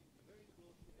moon gets very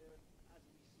close to Earth as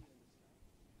we see in the sky?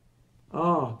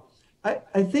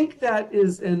 I think that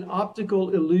is an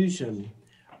optical illusion.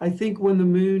 I think when the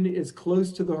moon is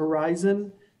close to the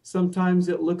horizon, sometimes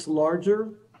it looks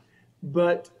larger,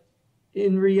 but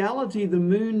in reality, the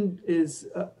moon is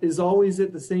always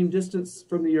at the same distance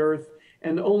from the Earth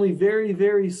and only very,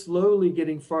 very slowly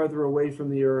getting farther away from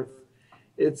the Earth.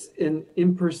 It's an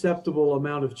imperceptible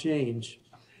amount of change.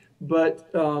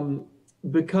 But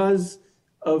because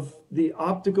of the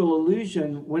optical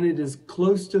illusion, when it is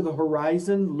close to the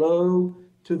horizon, low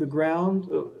to the ground,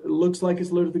 it looks like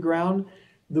it's low to the ground,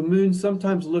 the moon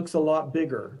sometimes looks a lot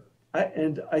bigger.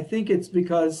 And I think it's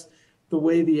because the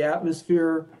way the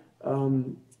atmosphere,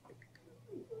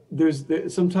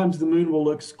 sometimes the moon will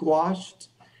look squashed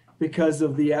because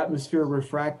of the atmosphere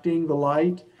refracting the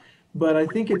light. But I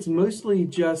think it's mostly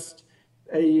just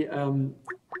an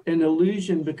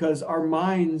illusion because our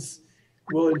minds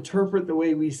will interpret the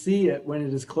way we see it when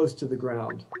it is close to the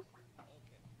ground.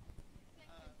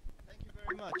 Thank you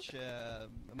very much.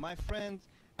 My friend,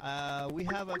 we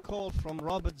have a call from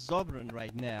Robert Zubrin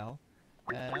right now,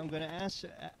 and I'm going to answer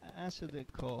the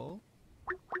call.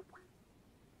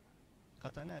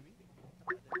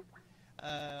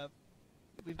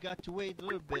 We've got to wait a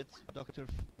little bit, Dr.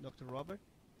 Robert.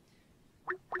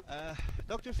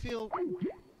 Dr. Phil,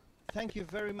 thank you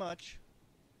very much.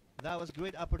 That was a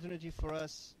great opportunity for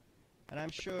us, and I'm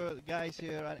sure the guys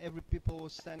here and every people who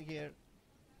stand here.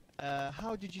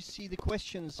 How did you see the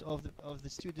questions of the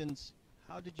students?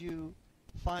 How did you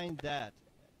find that?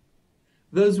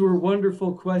 Those were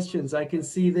wonderful questions. I can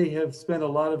see they have spent a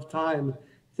lot of time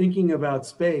thinking about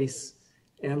space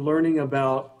and learning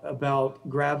about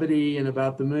gravity and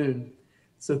about the moon.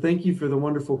 So thank you for the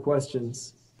wonderful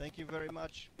questions. Thank you very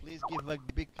much. Please give a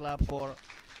big clap for.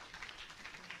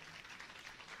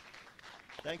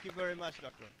 Thank you very much,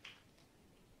 Doctor.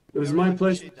 It was I my really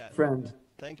pleasure, appreciate that. friend.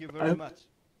 Thank you very much.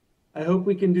 I hope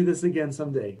we can do this again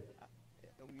someday.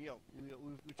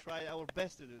 We try our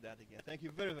best to do that again. Thank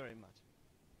you very, very much.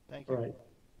 Thank you. All right.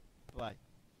 Bye.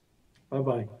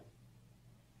 Bye-bye.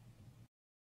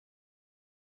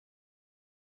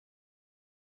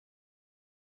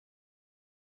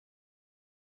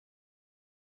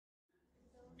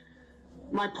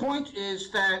 My point is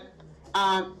that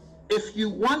if you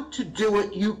want to do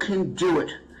it, you can do it.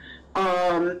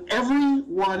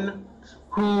 Everyone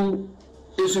who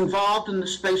is involved in the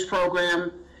space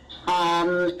program,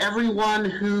 everyone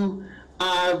who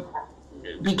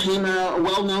became a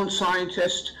well-known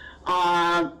scientist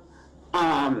in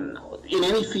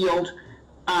any field,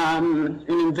 an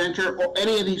inventor, or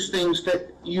any of these things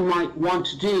that you might want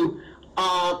to do,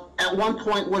 at one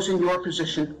point was in your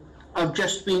position of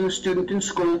just being a student in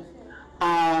school,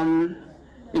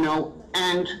 you know,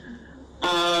 and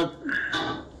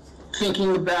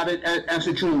thinking about it as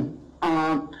a dream.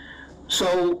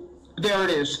 So there it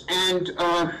is, and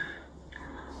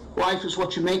life is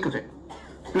what you make of it.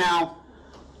 Now,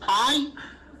 I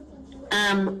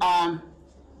am,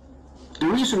 the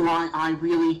reason why I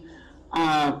really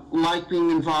like being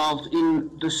involved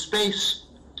in the space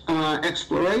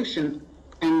exploration,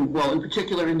 and well, in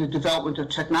particular in the development of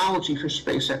technology for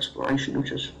space exploration,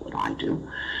 which is what I do,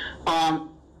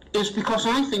 is because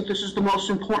I think this is the most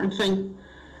important thing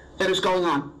that is going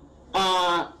on.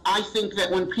 I think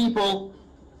that when people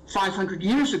 500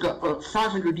 years ago, or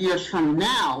 500 years from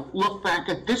now, look back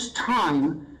at this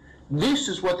time, this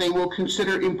is what they will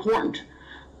consider important.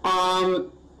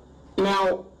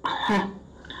 Now,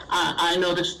 I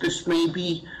know this may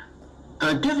be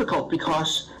difficult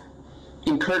because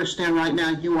in Kurdistan right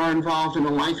now, you are involved in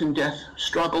a life and death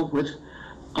struggle with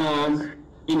an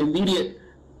immediate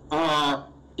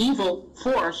evil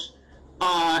force,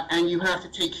 and you have to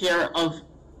take care of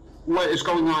what is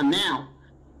going on now.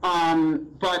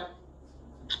 But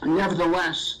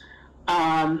nevertheless,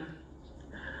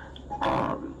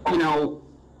 you know,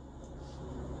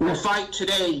 we fight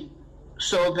today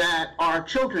so that our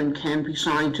children can be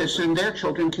scientists and their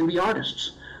children can be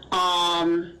artists.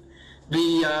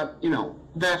 You know,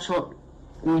 that's what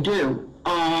we do.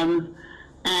 And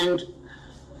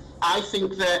I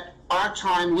think that our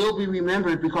time will be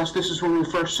remembered because this is when we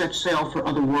first set sail for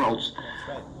other worlds.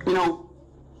 You know,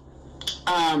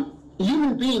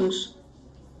 human beings,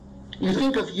 you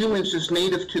think of humans as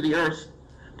native to the earth,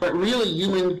 but really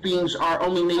human beings are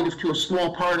only native to a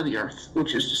small part of the earth,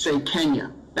 which is to say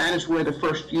Kenya. That is where the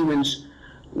first humans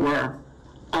were,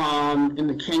 in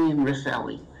the Kenyan Rift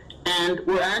Valley. And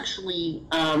we're actually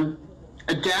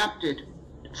adapted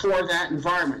for that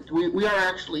environment. We are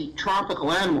actually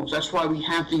tropical animals. That's why we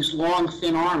have these long,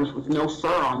 thin arms with no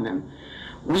fur on them.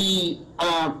 We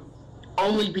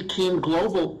only became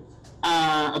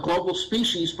a global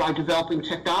species by developing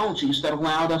technologies that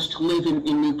allowed us to live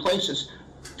in new places.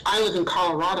 I live in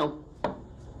Colorado,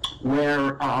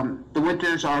 where the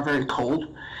winters are very cold,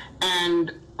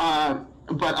 and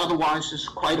but otherwise it's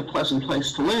quite a pleasant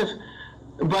place to live.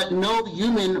 But no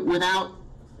human without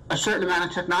a certain amount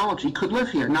of technology could live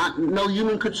here. No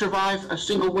human could survive a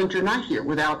single winter night here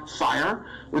without fire,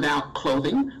 without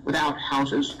clothing, without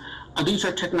houses. These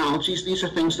are technologies, these are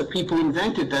things that people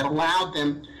invented that allowed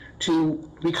them to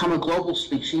become a global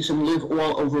species and live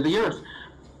all over the earth.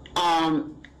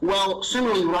 Well,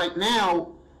 similarly, right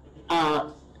now,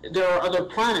 there are other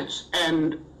planets,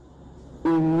 and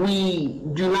we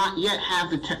do not yet have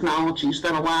the technologies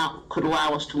that could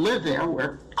allow us to live there.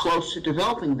 We're close to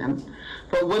developing them.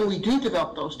 But when we do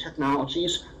develop those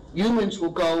technologies, humans will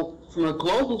go from a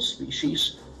global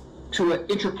species to an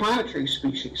interplanetary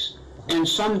species, and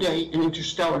someday an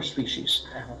interstellar species,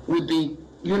 with the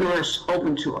universe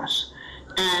open to us.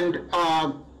 And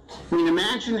I mean,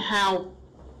 imagine how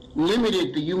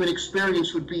limited the human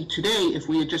experience would be today if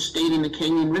we had just stayed in the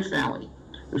Kenyan Rift Valley,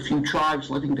 a few tribes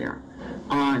living there.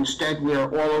 Instead, we're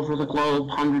all over the globe,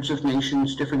 hundreds of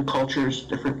nations, different cultures,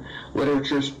 different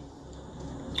literatures.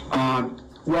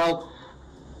 Well,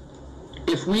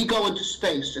 if we go into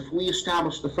space, if we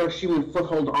establish the first human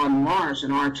foothold on Mars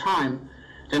in our time,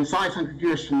 then 500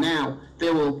 years from now,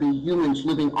 there will be humans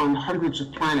living on hundreds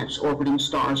of planets orbiting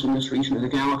stars in this region of the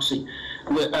galaxy,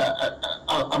 with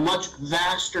a much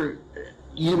vaster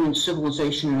human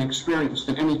civilization and experience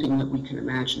than anything that we can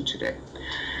imagine today.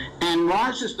 And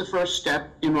Mars is the first step,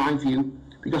 in my view,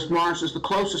 because Mars is the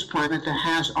closest planet that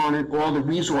has on it all the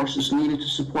resources needed to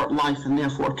support life and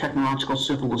therefore technological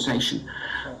civilization.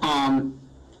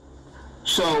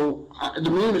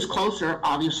 The moon is closer,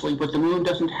 obviously, but the moon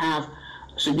doesn't have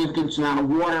a significant amount of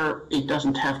water, it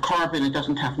doesn't have carbon, it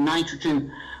doesn't have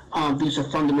nitrogen. These are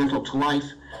fundamental to life.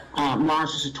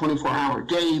 Mars is a 24-hour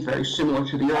day, very similar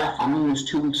to the Earth. The moon is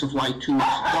 2 weeks of light, 2 weeks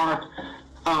of dark.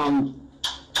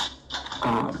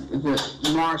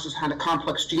 Mars has had a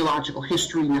complex geological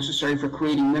history necessary for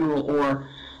creating mineral ore,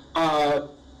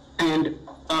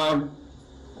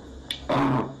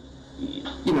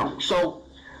 so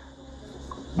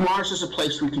Mars is a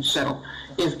place we could settle.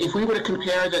 If we were to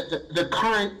compare the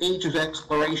current age of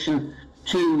exploration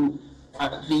to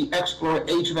the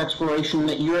age of exploration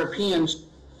that Europeans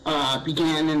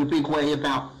began in a big way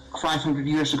about 500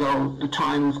 years ago, the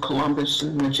time of Columbus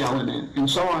and Magellan and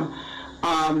so on,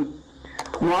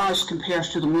 Mars compares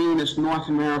to the moon as North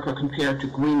America compared to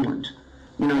Greenland.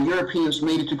 Europeans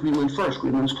made it to Greenland first.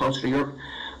 Greenland's closer to Europe.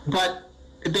 But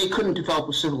they couldn't develop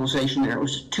a civilization there. It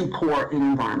was too poor an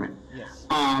environment. Yes.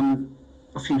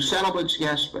 A few settlements,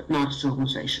 yes, but not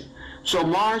civilization. So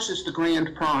Mars is the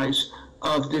grand prize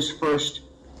of this first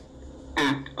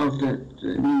act of the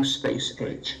new space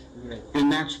age. Right.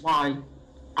 And that's why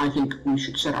I think we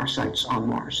should set our sights on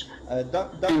Mars.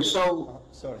 And so,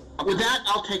 sorry. With that,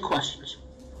 I'll take questions.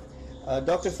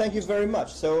 Doctor, thank you very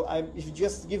much. So if you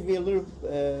just give me a little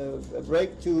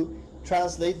break to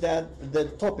translate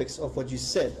the topics of what you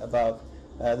said about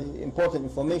the important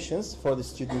informations for the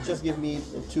student. Just give me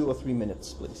 2 or 3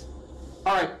 minutes, please.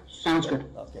 All right, sounds good.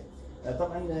 Okay.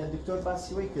 طبعا دكتور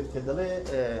باسی وی کرد که دڵێ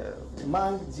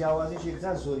مانگ جیاوازیشی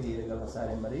زۆر زۆری لەگەڵ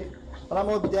هەسارێ مەریخ بەڵام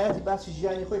ئەوە بدایەتی باسی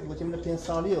ژیانی خۆی گوتی من لە 5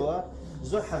 ساڵیەوە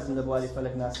زۆر حەزم لە بواری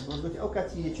فەلەک ناسی بوو گوتی ئەو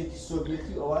کاتی یەکێتی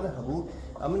سۆڤیەتی ئەوانە هەبوو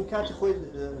ئەمن کاتی خۆی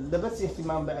لەبەرچ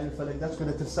احتیمام بە عەلمی فەلەکدا چکە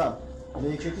دەترسام لە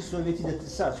یەکێتی سۆڤیەتی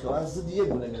دەترسام چکە ئەوان زدی یەک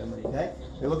بوو لەگەڵ ئەمریکای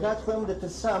لەوە کات خۆم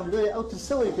دەترسام لۆیە ئەو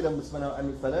ترسەوەی کردم بچمەنەوە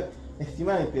عەلمی فەلەک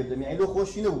احتیمامی پێ بدەم یعنی لۆ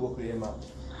خۆشی نەبوو بۆ خوێ ئێمە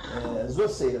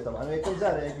زۆر سەیرە طبعا یەکەم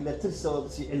جارێک لە ترسەوە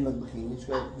بچی عیلمت بخوێنی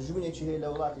چکە ژوونێکی هەیە لە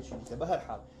وڵاتێکی دیکە بە هەر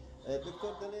حاڵ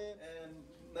دکتۆر دەڵێ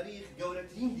مەریخ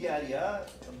گەورەترین دیارە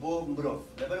بۆ مرۆڤ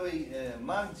لەبەرەوەی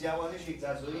مانگ جیاوازیشێک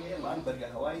جار زۆری هەیە مانگ بەرگە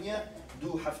هەوای نییە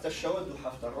 2 هەفتە شەوە 2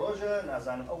 هەفتە ڕۆژە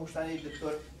نازانم ئەو شتانەی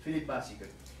دکتۆر فیلیپ باسی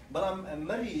کرد بەڵام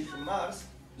مەریخ مارس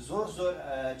زۆر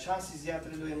چانسی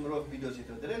زیاتر لەوەی مرۆڤ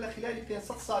بیدۆزێتەوە دەڵێ لە خلالی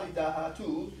 500 ساڵی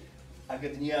داهاتوو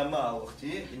ئەگەر دنیا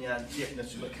ماوەختی دنیا یەک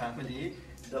نەچوو بە کاملی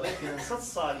دەڵێ 500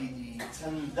 ساڵی دی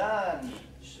چەندان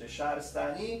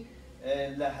شارستانی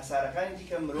لە هەسارەکانی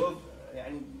دیکە مرۆڤ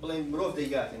یعنی بڵێن مرۆڤ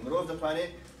دەیگاتێ مرۆڤ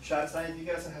دەتوانێت شارستانی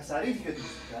دیکە لەسەر هەساری دیکە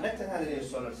دروستکە نەک تەنها لەرێ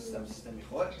سۆلەر سیستەم سیستەمی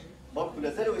خۆر بەڵکو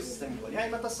لە دەرەوەی سیستەمی خۆر یعنی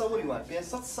مەتەسەووری وان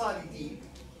 500 ساڵی دی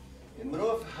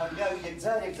مرۆڤ هەنگاوی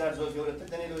یەکجار زۆر گەورەتر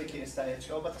دەنێتەوەی کە ئێستا هەیە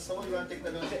چکە بەتەسەووری وان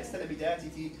تێکنەلۆژیا ئێستا لە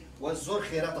بیدایەتیتی وە زۆر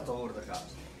خێرا تەتەوور دەکات.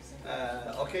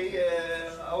 Okay,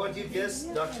 our dear guest,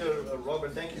 Dr.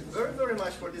 Robert, thank you very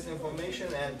much for this information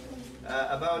and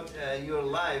about your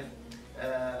life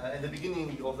in the beginning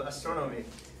of the astronomy.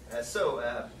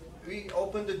 We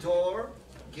open the door,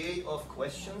 gate of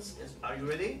questions. Are you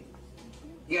ready?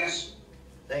 Yes.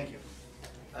 Thank you.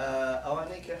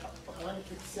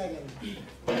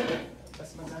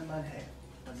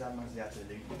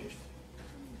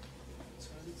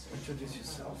 Introduce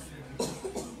yourself.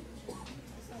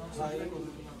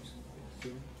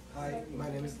 Hi, my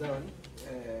name is Darren.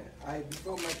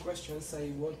 Before my questions, I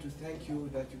want to thank you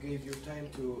that you gave your time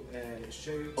to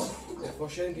for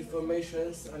sharing information,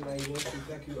 and I want to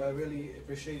thank you. I really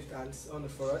appreciate it, and it's an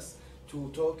honor for us to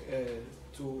talk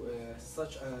to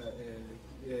such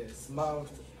a smart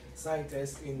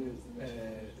scientist in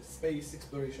space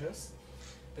explorations.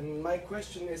 And my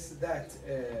question is that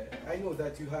I know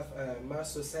that you have a Mars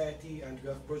Society and you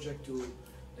have a project to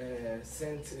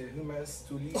send humans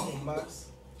to live on Mars,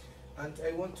 and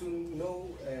I want to know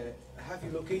have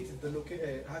you located the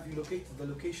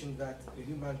location that a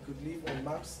human could live on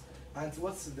Mars, and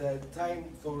what's the time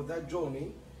for that journey,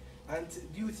 and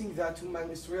do you think that human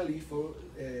is ready for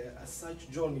such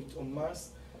journey on Mars?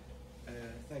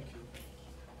 Thank you.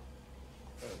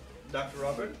 Dr.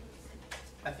 Robert,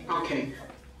 I think. Okay.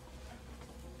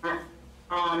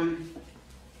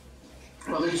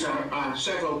 Well, these are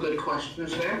several good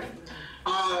questions there.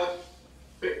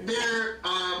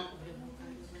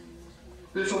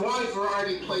 There's a wide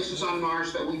variety of places on Mars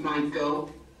that we might go.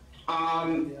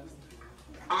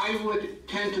 I would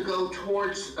tend to go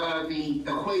towards the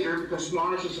equator because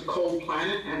Mars is a cold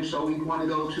planet, and so we'd want to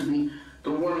go to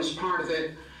the warmest part of it.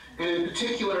 And in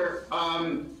particular,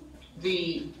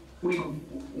 we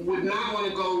would not want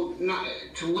to go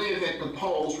to live at the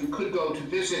poles. We could go to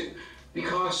visit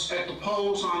because at the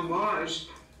poles on Mars,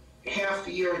 half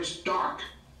the year it's dark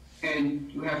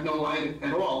and you have no light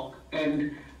at all.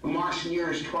 And the Martian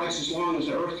year is twice as long as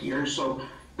the Earth year, so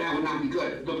that would not be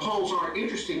good. The poles are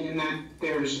interesting in that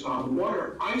there's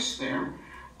water, ice there,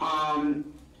 but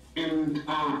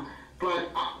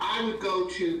I would go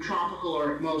to tropical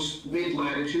or at most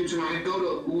mid-latitudes, and I'd go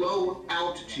to low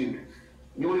altitude.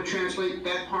 You want to translate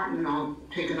that part, and I'll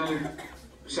take another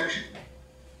section?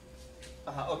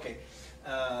 اوكي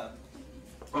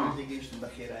دیگهش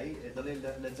بخیرایی دلیل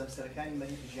لازم سرکانی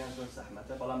مری في جیان زون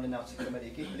زحمته بلام لنا وسيله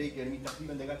امريكي بلاي جرمي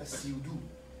تقريبا دقات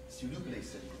 32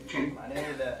 places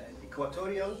معناها the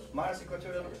equatorial Mars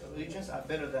equatorial regions are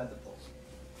better than the poles.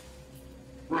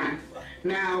 Right.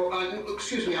 Now,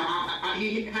 excuse me,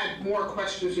 he had more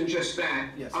questions than just that.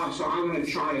 Yes. So I'm going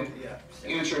to try to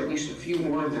answer at least a few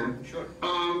more of them. Sure.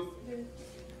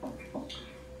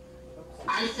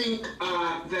 I think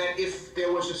that if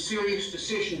there was a serious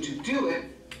decision to do it,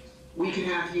 we could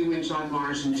have humans on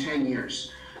Mars in 10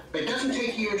 years. It doesn't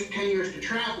take 10 years to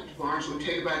travel to Mars. It would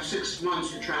take about 6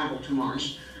 months to travel to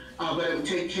Mars. But it would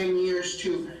take 10 years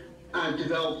to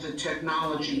develop the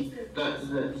technology,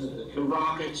 the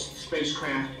rockets, the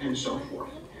spacecraft, and so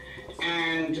forth.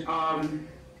 And,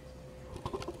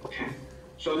 okay.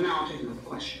 So now I'll take another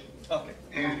question. Okay.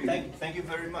 Thank you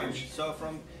very much. So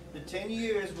from the 10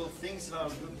 years, will things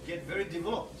get very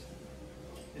developed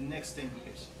in the next 10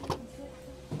 years?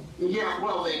 Yeah,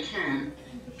 well, they can.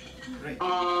 Great. I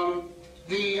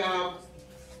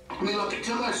mean, look, it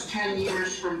took us 10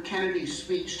 years from Kennedy's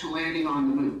speech to landing on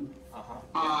the moon.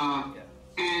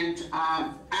 And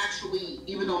actually,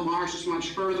 even though Mars is much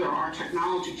further, our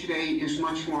technology today is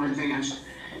much more advanced.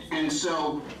 And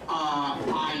so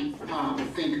I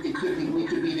think we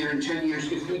could be there in 10 years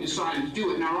if we decided to do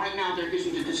it. Now, right now, there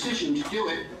isn't a decision to do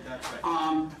it,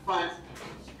 but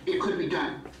it could be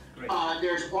done.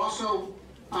 There's also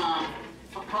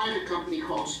a private company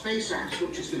called SpaceX,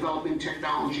 which is developing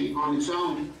technology on its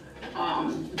own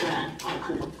that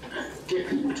could get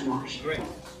people to Mars. Great.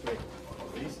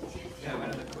 Please. You have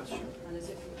another question.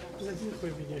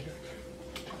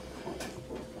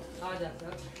 Hi,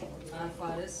 Doctor. I'm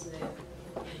Faris.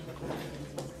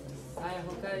 I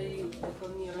هكاي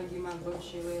كوني عندي مع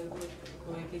برشة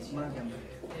وكيتش ما يفهم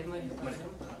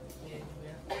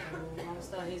وما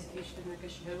مستاهز كيش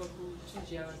تنكش هلوك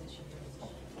وتشجع على شيء.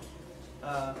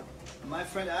 My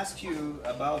friend asked you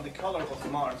about the color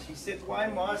of Mars. He said, why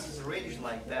Mars is reddish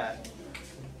like that?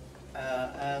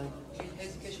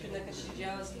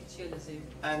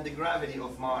 And the gravity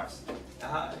of Mars.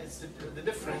 It's the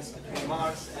difference between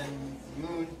Mars and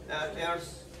Moon,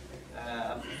 Earth,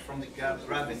 from the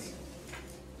gravity.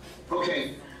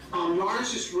 Okay.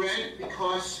 Mars is red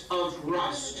because of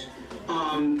rust.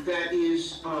 That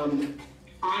is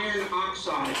iron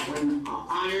oxide. When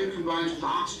iron combines with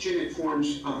oxygen, it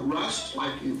forms rust,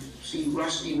 like you see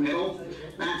rusty metal.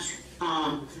 That's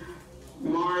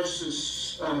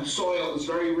Mars's soil is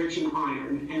very rich in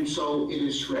iron, and so it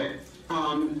is red.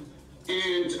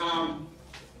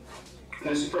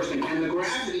 That's the first thing. And the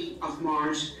gravity of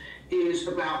Mars is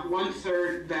about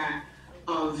 1/3 that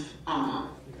of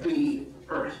the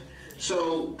Earth.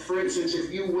 So, for instance,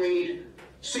 if you weighed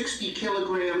 60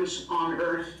 kilograms on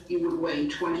Earth, you would weigh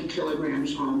 20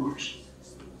 kilograms on Mars.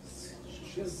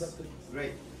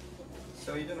 Great. So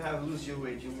you don't have to lose your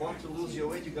weight. You want to lose your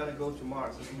weight, you got to go to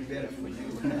Mars. It will be better for you.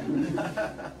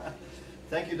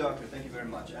 Thank you, Doctor. Thank you very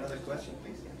much. Another question,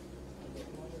 please.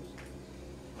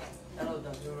 Hello,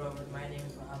 Dr. Robert. My name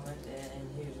is Mohammed, and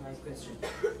here's my question.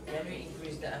 Can we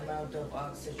increase the amount of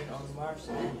oxygen on Mars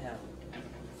and how?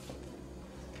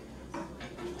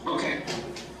 Okay.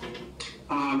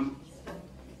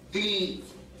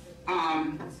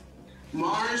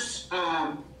 Mars,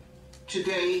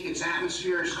 today, its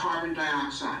atmosphere is carbon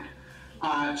dioxide.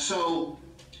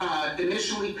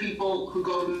 Initially, people who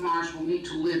go to Mars will need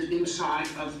to live inside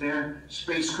of their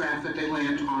spacecraft that they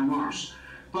land on Mars.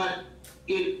 But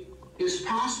it is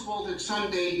possible that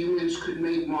someday humans could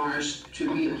make Mars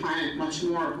to be a planet much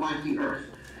more like the Earth.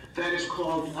 That is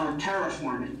called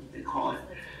terraforming, they call it.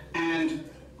 And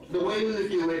the way we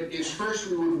would do it is first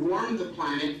we would warm the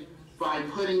planet by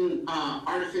putting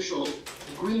artificial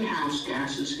greenhouse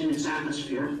gases in its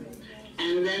atmosphere,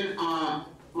 and then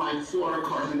like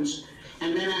fluorocarbons.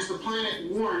 And then as the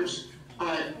planet warms,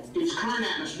 its current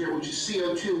atmosphere, which is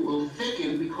CO2, will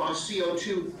thicken because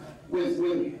CO2,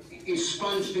 when is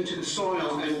sponged into the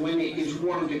soil, and when it is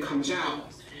warmed, it comes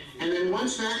out. And then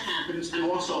once that happens, and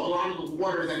also a lot of the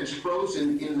water that is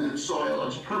frozen in the soil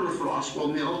as permafrost will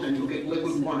melt, and you'll get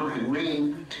liquid water and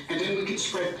rain. And then we could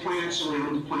spread plants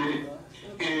around the planet.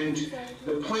 and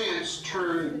the plants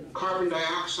turn carbon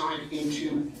dioxide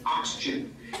into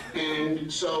oxygen.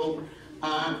 And so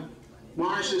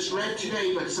Mars is red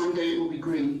today, but someday it will be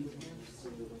green.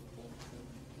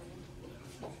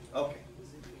 Okay.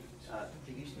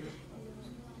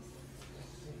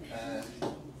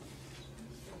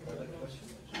 Other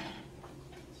questions?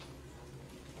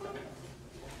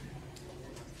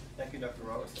 Thank you, Dr.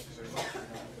 Robert. Thank you very much.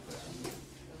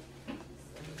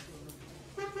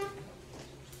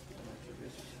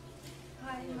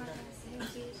 Hi, my name is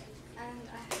Hindi, and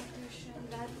I have a question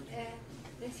that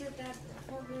they said that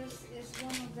Phobos is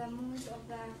one of the moons of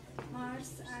the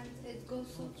Mars, and it goes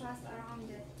so fast around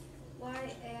it. Why?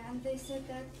 And they said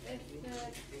that if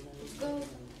it goes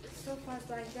so fast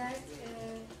like that,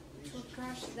 it will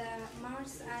crash the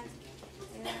Mars and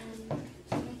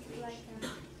make it like a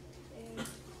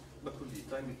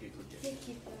take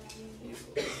it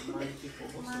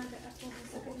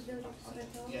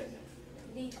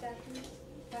ليه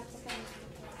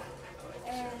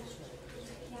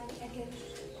يعني أجل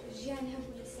جيان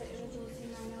هبوا لسه رجوزي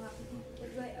معنا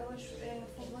بدوي أوش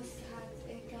فوز هاد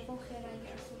كابو خيراني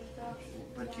أصورته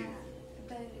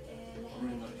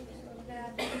لهين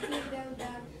بكتير دا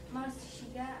ودا مارس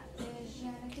شدا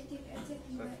جيانا كتير أتت.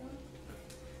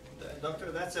 Doctor,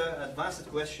 that's an advanced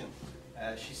question.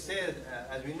 She said,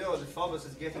 as we know, the Phobos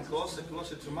is getting closer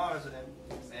to Mars,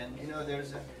 and you know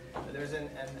there's a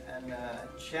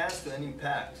chance to an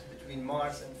impact between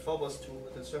Mars and Phobos to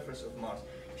the surface of Mars.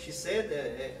 She said,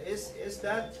 is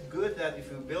that good that if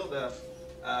you build a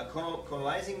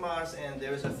colonizing Mars and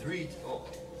there is a threat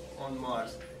on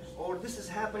Mars, or this is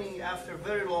happening after a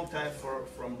very long time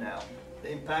from now, the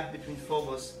impact between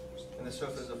Phobos and the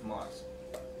surface of Mars?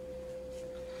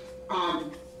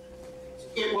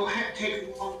 It will take a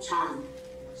long time.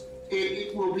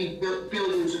 It will be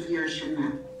billions of years from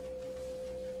now.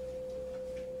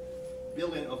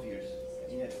 Billion of years.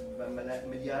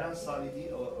 ملياران سال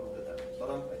دي أو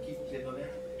طالما أكيد كده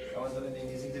أو عندنا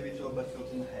الإنجليزي ده بيتو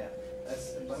بتكون الحياة. بس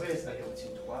بريز أيوة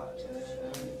تنتوا.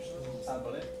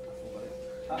 أبلة.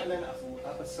 أنا أفو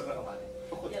أبى السر أو عليه.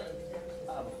 أخذ.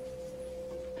 أبى.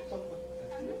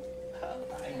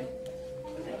 عيني.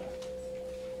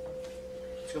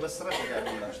 شو بس رأي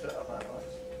يعني ما اشترى أبى.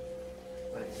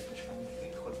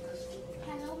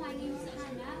 Hello, my name is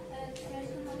Hannah.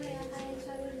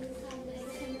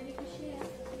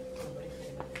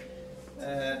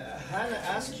 Hannah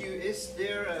asked you, is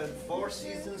there 4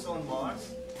 seasons on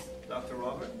Mars, Dr.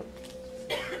 Robert?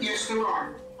 Yes, there are.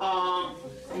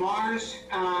 Mars,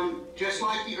 just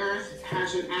like the Earth,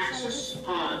 has an axis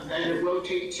that it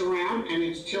rotates around, and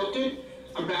it's tilted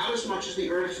about as much as the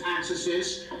Earth's axis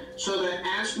is, so that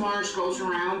as Mars goes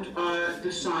around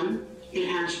the Sun, it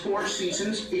has 4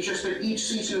 seasons. It's just that each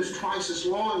season is twice as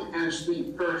long as the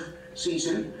Earth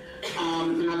season.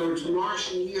 In other words, the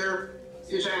Martian year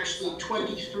is actually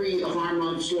 23 of our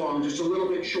months long, just a little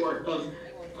bit short of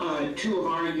 2 of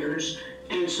our years.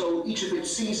 And so each of its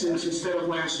seasons, instead of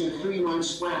lasting 3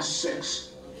 months, lasts 6.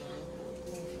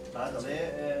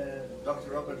 Dr.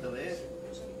 Robert دلي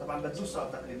طبعا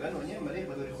بتوصل تقريبا ونيا مريح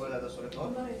بدور يقول هذا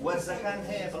صورته والزكان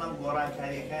هي طالما قران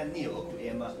كان نيو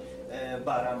اما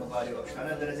باران مقاري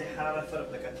وشحنه درجه حراره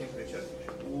فرق لك التمبريتشر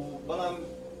وبلام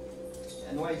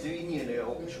انواع زوينيه اللي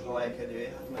هو مش هواي كده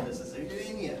حتى مدرسه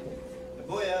زوينيه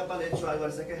بويا بلد شو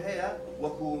الورزكه هي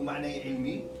وكو معني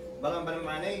علمي بلام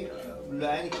معني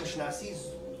لاني كش ناسيز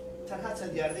تنها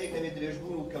دياردي كان يدري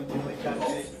يجبون وكم تنوي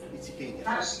كان يتسكين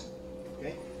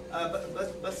اوكي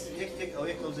بس يك او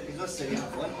يكتب زي سريع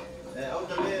عفوا او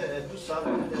دابا دوسا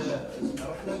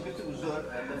رحنا قلت وزور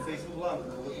الفيسبوك لام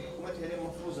الحكومه هي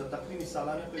المفروض تقويم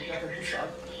السالانه بتاعت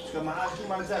دوسا كما عادوا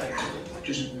ما زال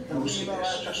تقويم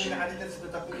عدد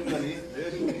تقويم مالي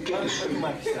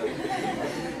ما كشتغل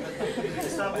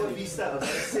استعمل فيسا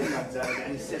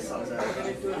يعني سياسه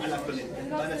على كل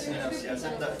انا سياسه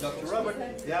دكتور روبرت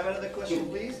you have another question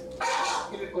please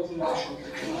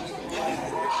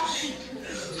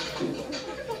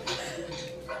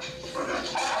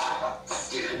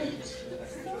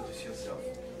Introduce yourself.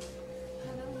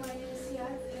 Hello, my name is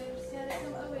Siad. سيادة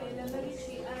أوي لما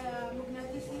ريشي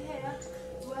مغناطيسي هي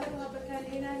وهو بكان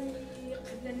هنا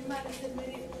قبل ما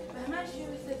أسمي مهما شيء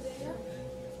وسدية.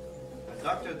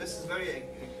 Doctor, this is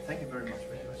thank you very much.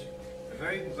 A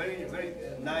very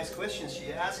nice question.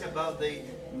 She asked about the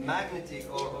magnetic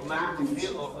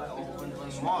field on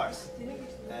Mars.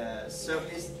 So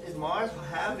is Mars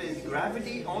have a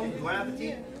gravity,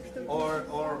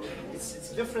 or it's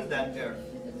different than Earth?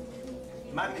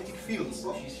 Magnetic fields,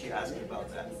 she asked about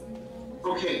that.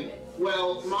 Okay, well,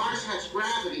 Mars has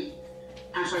gravity,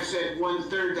 as I said,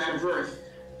 1/3 that of Earth.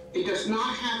 it does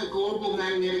not have a global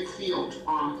magnetic field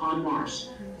on Mars.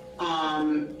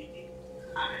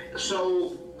 So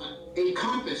a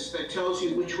compass that tells you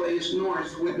which way is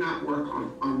north would not work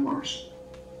on Mars.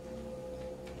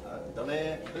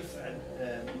 دلي بالفعل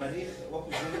مريخ وقت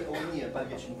زمن أولية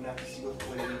بلقيش نفسي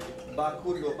وقولي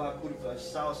باكور لو باكور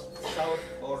south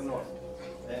or north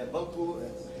بلكو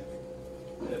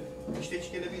اشتيش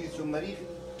كده بيجي سو مريخ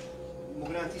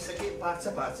مغناطيسة كي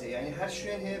بارتة يعني هر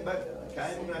شوين هي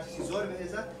كائن مغناطيسي زور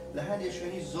بهذا لهذا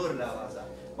شويني زور لهذا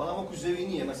بلا ماكو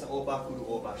زوينية مثلا أو باكور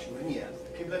أو باشورنية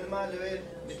قبل ما لو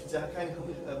بتجاه كان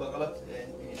بغلط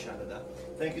إنشاء هذا.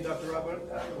 Thank you, Dr. Robert.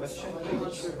 Question?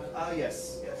 Yes.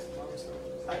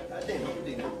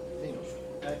 Dino.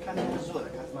 كاتمان زورة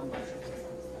كاتمان ماشي.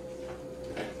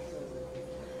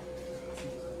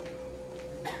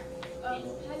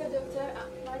 Hello, doctor.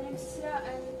 My name is Sira,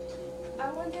 and I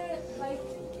wonder, like,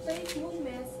 plate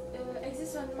movements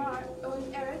exist on Mars, on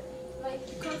Earth, like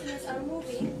continents are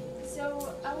moving. So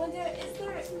I wonder, is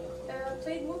there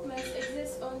plate movements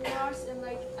exist on Mars and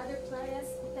like other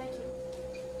planets? Thank you.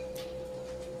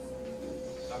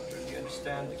 Doctor, do you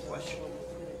understand the question?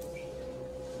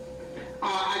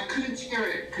 I couldn't hear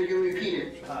it. Could you repeat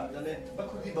it?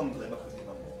 باكودي بمبلة.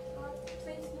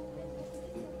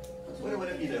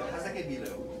 What below? How's that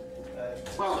below?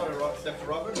 Sorry, Dr.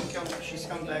 Robert, she's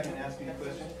come back and asked me a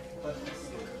question.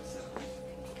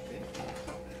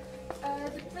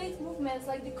 The plate movements,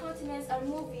 like the continents are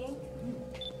moving.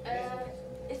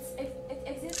 It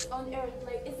exists on Earth.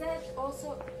 Like, is that also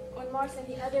on Mars and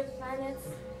the other planets?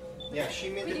 Yeah, she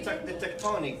meant the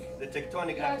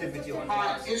tectonic activity on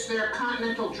Mars. Is there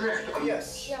continental drift? Yes.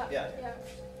 Yeah.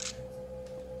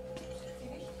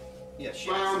 Yeah,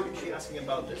 she's asking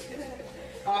about this.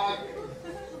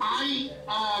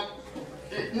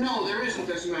 No, there isn't,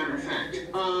 as a matter of fact.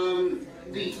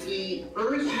 The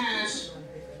Earth has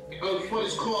what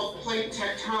is called plate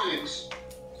tectonics,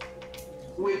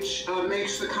 which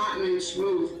makes the continents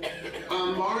move.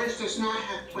 Mars does not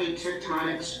have plate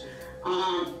tectonics.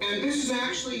 And this is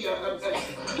actually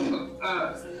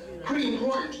pretty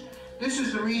important. This is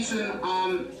the reason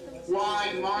why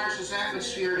Mars's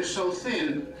atmosphere is so thin.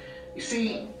 You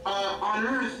see, on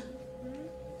Earth,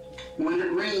 when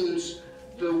it rains,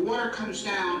 the water comes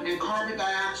down and carbon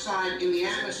dioxide in the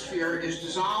atmosphere is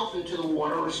dissolved into the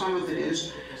water, or some of it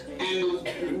is, and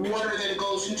the water then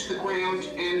goes into the ground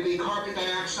and the carbon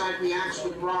dioxide reacts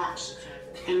with rocks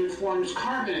and forms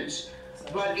carbonates.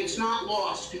 But it's not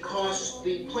lost because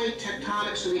the plate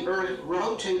tectonics of the Earth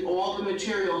rotate all the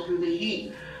material through the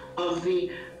heat of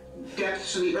the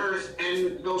depths of the Earth,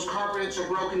 and those carbonates are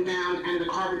broken down and the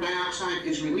carbon dioxide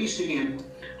is released again.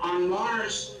 On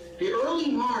Mars, the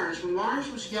early Mars, when Mars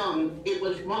was young, it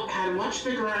had a much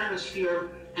bigger atmosphere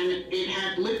and it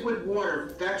had liquid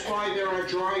water. That's why there are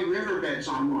dry riverbeds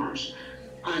on Mars,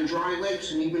 and dry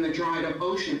lakes, and even a dried up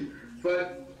ocean.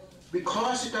 But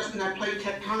because it doesn't have plate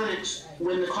tectonics,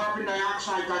 when the carbon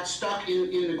dioxide got stuck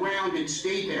in the ground, it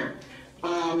stayed there,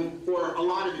 or a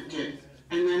lot of it did.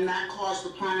 And then that caused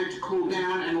the planet to cool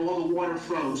down and all the water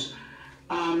froze.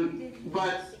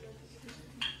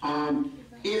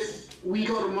 If we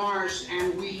go to Mars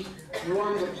and we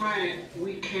warm the planet,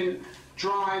 we can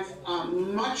drive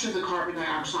much of the carbon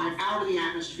dioxide out of the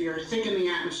atmosphere, thicken the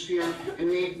atmosphere, and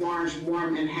make Mars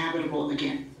warm and habitable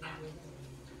again.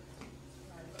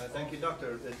 Thank you,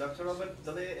 Doctor. Dr. Robert,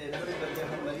 دلي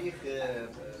المريخ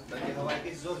بلقي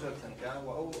هواي زور تنكا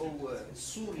أو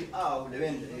سوري أو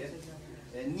لوين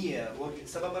نية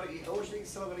سبب أول شيء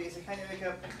السبب الرئيسي كان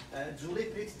هيك جولي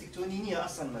بليت تكتونية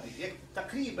أصلا مريخ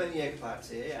تقريبا يك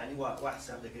بارتي يعني واحد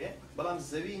سبب ذكره بلام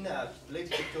الزوينة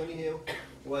بليت تكتونية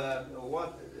و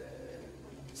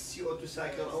CO2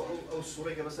 سايكل أو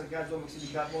سوري كبس الغاز ومكسيد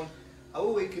الكربون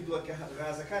أو يكدوا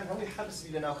كغاز كان هو يحبس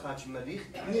لنا وخارج المريخ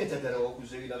نية تدروا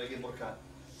وكوزوي لرجع بركان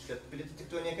بليت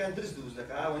تكتونية كان درس دوز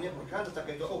لك ونيا بركان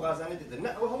تتقيدوا أو غازان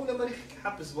تدرنا وهم المريخ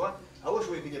حبس بوا أول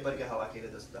شوي بيجي برجع هوا كده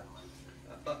دستا.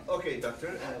 Okay,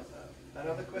 doctor.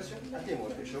 Another question?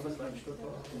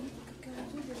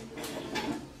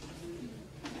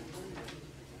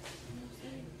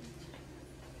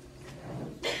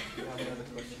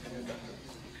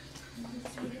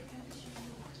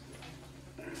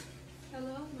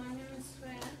 Hello, my name is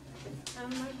Freya.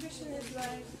 My question is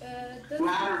like,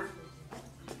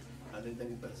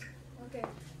 Okay.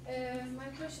 My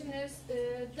question is,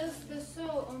 does the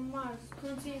soil on Mars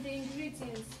contain the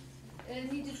ingredients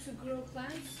needed to grow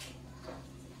plants?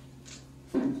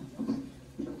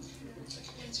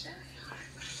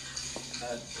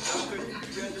 Doctor, do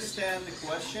you understand the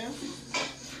question?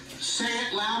 say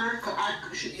it louder?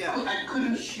 I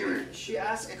couldn't hear it. She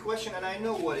asked a question, and I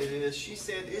know what it is. She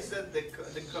said, is that the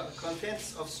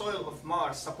contents of soil of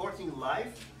Mars supporting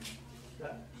life?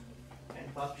 Like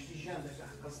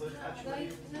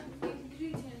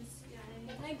ingredients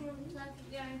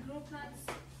يعني grow plants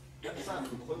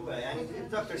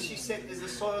Doctor, she said, is the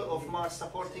soil of Mars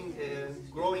supporting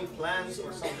growing plants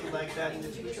or something like that in the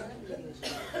future?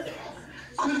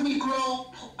 Could we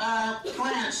grow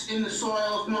plants in the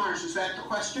soil of Mars? Is that the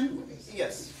question?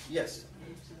 Yes, yes.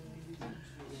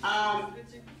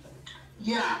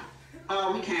 Yeah,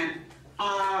 we can.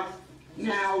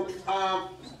 Now,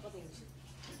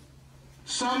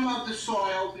 some of the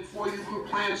soil, before you grew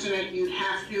plants in it, you'd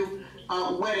have to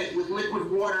wet it with liquid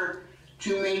water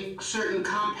to make certain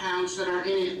compounds that are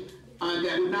in it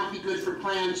that would not be good for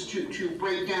plants to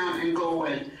break down and go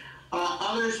away.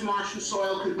 Others, Martian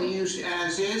soil could be used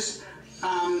as is.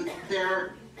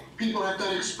 People have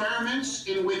done experiments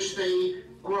in which they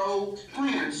grow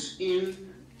plants in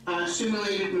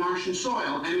simulated Martian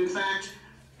soil. And in fact,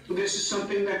 this is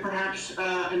something that perhaps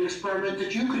an experiment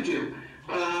that you could do.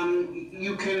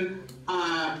 You can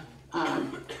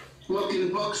look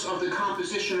in books of the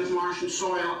composition of Martian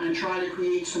soil and try to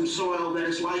create some soil that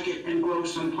is like it and grow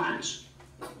some plants.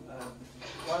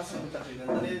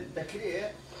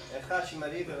 خاشي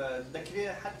مريض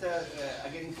ذكري حتى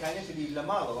أجل إمكانيات اللي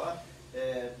لمالوا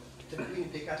تكوين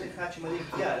بيكاتي خاشي مريض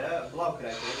ديارة بلاو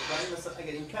كراكي يعني مثلا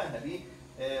أجل إمكان هذه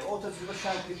أو تجربة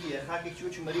شان كبيرة خاكي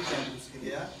شو مريض كان دوس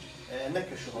كبيرة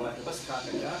نكشوا هواك بس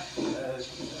خاكا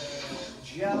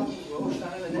جياو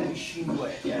وشتانا لنا الشين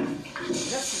واحد يعني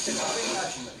نفس التجربة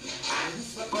خاشي مريض.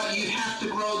 But you'd have to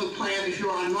grow the plant if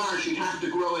you're on Mars. You'd have to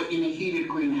grow it in a heated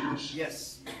greenhouse.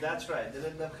 Yes. That's right.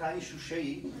 ده بخاني شو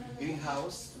شيء green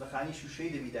house بخاني شو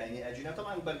شيء ده بدايني أجينا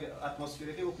طبعا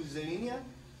بأتموسفيرك وكل زمينية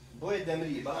بوي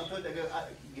دمري بقى أنتوا أجر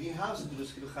green house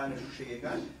تدرس كل خانة شو شيء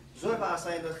كان زور بقى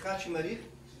صاير ده خارج مريخ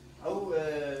أو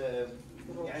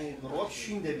يعني نروح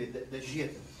شين ده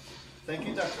جيته. Thank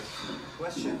you, Doctor.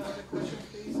 Question? Another question,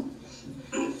 please.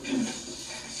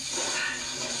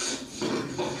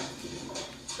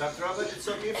 Dr. Robert, it's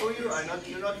okay for you?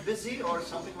 You're not busy or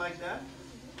something like that?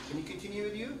 Can you continue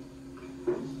with you?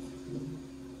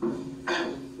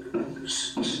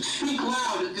 Speak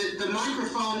loud. The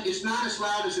microphone is not as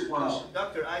loud as it was. Oh,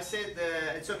 doctor, I said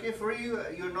it's okay for you.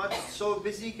 You're not so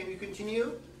busy. Can you continue?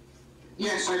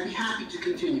 Yes, I'd be happy to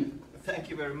continue. Thank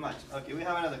you very much. Okay, we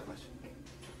have another question.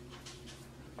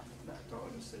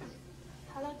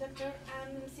 Hello, doctor.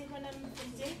 I'm Silvana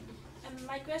Mufti.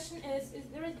 My question is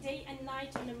there a day and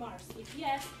night on the Mars? If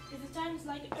yes, is the times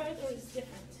like Earth or is it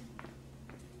different?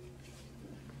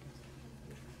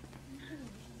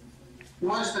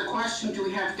 Was the question, do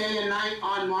we have day and night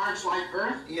on Mars like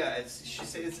Earth? Yeah, she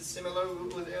said it's similar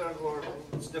with Earth or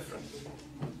it's different.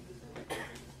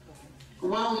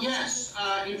 Well, yes.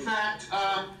 In fact,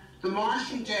 the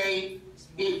Martian day,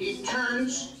 it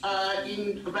turns in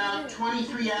about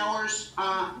 23 hours,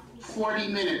 40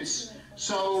 minutes.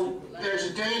 So there's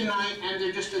a day and night, and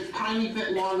they're just a tiny bit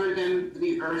longer than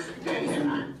the Earth day and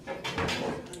night.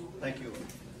 Thank you.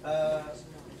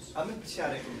 I'm going to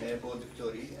share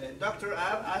Doctor,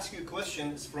 I'll ask you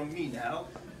questions from me now,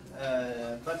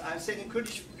 but I'm saying in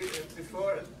Kurdish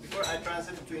before I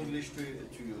translate it to English to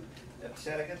you.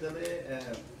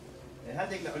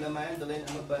 هذيك العلماء دلين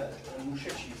أما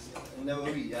بمششيس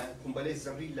النووية قنبلة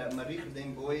ذرية مريخ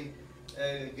دين بوي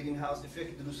جرين هاوس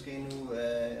إفكت دروس كانوا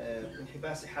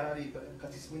انحباس حراري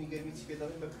قتسموني جرميتي في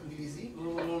دلين بالإنجليزي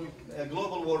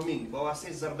global warming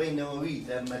بواسطة ضربين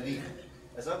نووية للمريخ.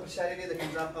 أزاق بالشارع ده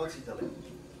كان زام أوتي دلين.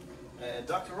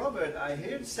 Dr. Robert, I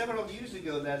heard several years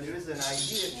ago that there is an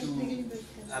idea to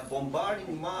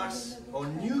bombarding Mars or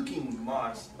nuking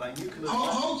Mars by nuclear.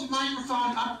 Hold the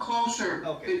microphone up closer.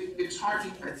 Okay. It's hard to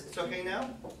hear. It's okay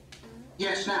now?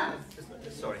 Yes, now.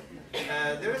 Sorry.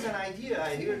 There is an idea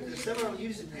I heard several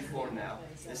years before now.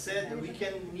 They said we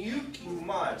can nuke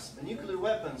Mars, the nuclear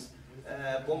weapons,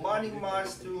 bombarding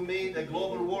Mars to make a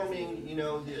global warming. You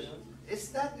know, is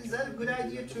that a good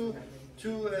idea to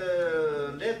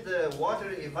let the water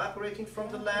evaporating from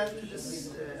the land to this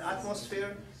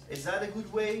atmosphere? Is that a good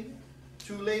way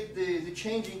to let the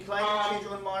change in climate change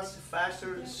on Mars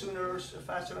faster, sooner,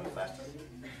 faster and faster?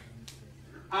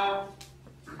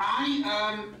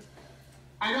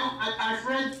 I've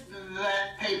read that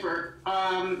paper,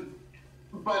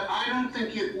 but I don't think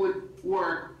it would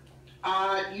work.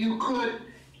 You could,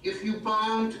 if you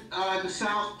bombed the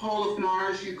south pole of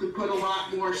Mars, you could put a lot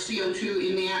more CO2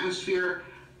 in the atmosphere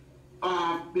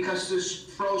because there's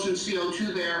frozen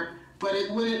CO2 there, but it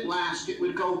wouldn't last, it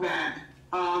would go bad.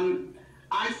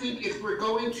 I think if we're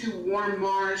going to warm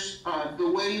Mars, the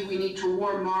way we need to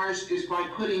warm Mars is by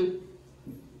putting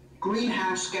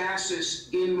greenhouse gases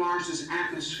in Mars's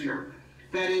atmosphere.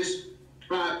 That is,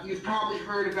 you've probably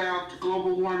heard about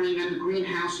global warming and the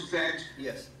greenhouse effect.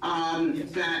 Yes.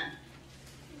 That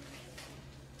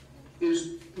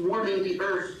is warming the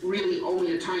Earth really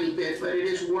only a tiny bit, but it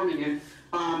is warming it.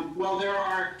 Well, there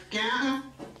are gases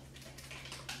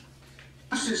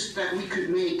that we could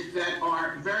make that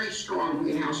are very strong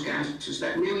greenhouse gases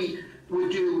that really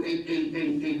would do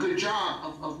a good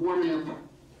job of warming the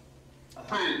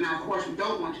planet. Now, of course, we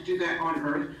don't want to do that on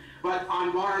Earth, but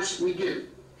on Mars we do.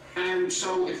 And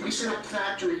so if we set up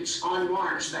factories on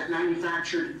Mars that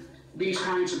manufactured these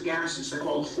kinds of gases, they're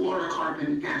called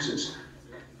fluorocarbon gases,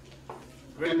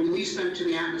 and release them to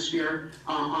the atmosphere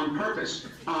on purpose,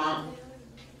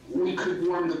 we could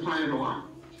warm the planet a lot.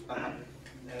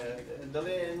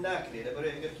 دڵێ ناکرێت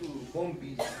لەبەرەوەی ئەگەر تو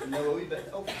بۆمبی نەوەوی بە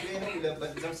ئەو فکرێ لە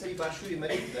بەرزەمسەری باشووری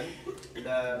مەریخ بدەن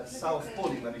لە ساوث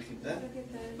پۆلی مەریخی بدەن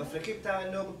بەفرەکەی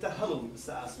بتانەوە بتە هەڵم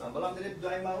بستە ئاسمان بەڵام دەرێت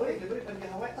دوای ماوەیەک لەبەرەوەی پەرگە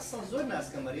هەوای ئەسڵ زۆر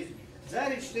ناسکە مەریخ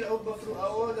جارێک شتر ئەو بەفر و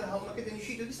ئەوە لە هەڵمەکە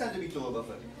دەنیشیت و دیسان دەبیتەوە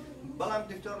بەفر بەڵام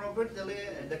دکتۆر ڕۆبرت دەڵێ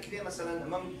دەکرێت مەسەلەن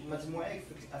ئەمەم مەجموعەیەک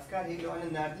ئەفکار هەیە لەوانە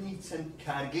ناردنی چەند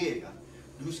کارگەیەکە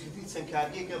دروستکردنی چەند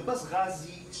کارگەیەکە بەس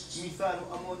غازی میثان و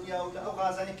ئەمۆنیا و لە ئەو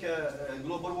غازانی کە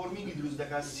گلۆبەل وۆرمینگی دروست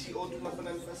دەکات CO2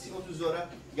 مەثەلەن CO2 زۆرە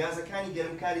گازەکانی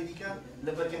گەرمکاری دیکە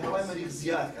لە بەرگە هەوای مەریخ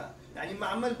زیادکە یعنی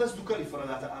معمەل بەس دووکەڵی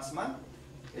فڕەداتە ئاسمان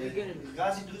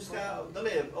غازی دروستکە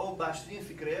دەڵێ ئەو باشترین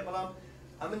فکرەیە بەڵام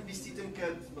ئەمن بیستیتم کە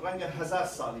ڕەنگە 1000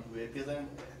 ساڵی بووێ پێدەن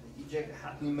ئیجێک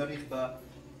حتمی مەریخ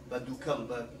بە دووکەڵ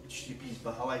بە شتی پیس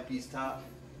بە هەوای پیس تا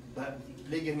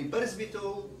لێ گەرمی بەرز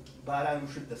بێتەوە باران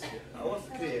وشت دەست پێ ئەوە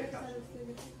فکرەیەکە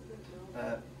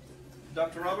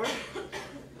Dr. Robert?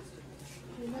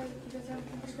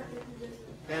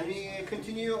 Can we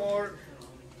continue or?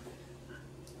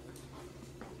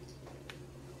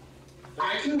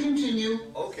 I can continue.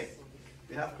 Okay.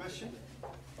 We have a question?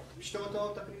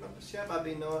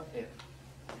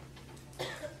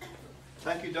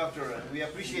 Thank you, Doctor. We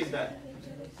appreciate that.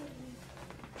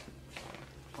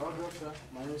 Hello, Doctor.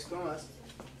 My name is Thomas.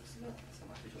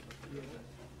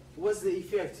 What's the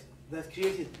effect that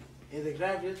created in the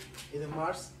gravity in the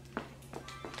Mars?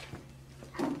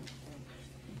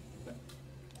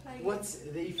 What's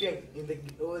the effect in the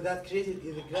that created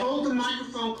in the gravity? Hold the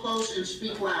microphone close and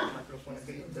speak loud.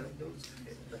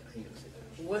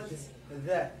 What is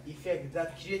the effect that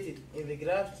created in the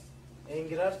gravity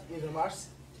in the Mars?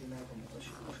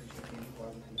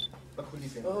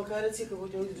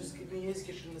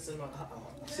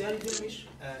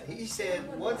 He said,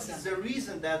 what's the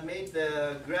reason that made the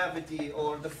gravity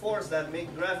or the force that made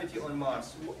gravity on Mars?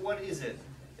 What is it?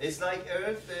 It's like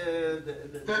Earth.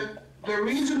 The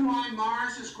reason why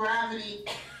Mars's gravity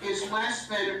is less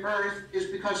than Earth is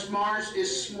because Mars is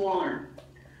smaller.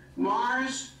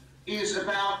 Mars is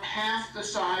about half the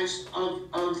size of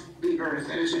the Earth.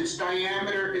 That is, its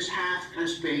diameter is half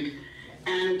as big.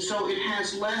 And so it has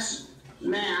less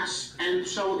mass, and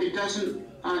so it doesn't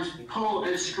pull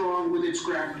as strong with its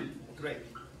gravity. Great.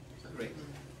 Great.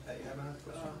 You have another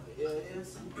question? Yes.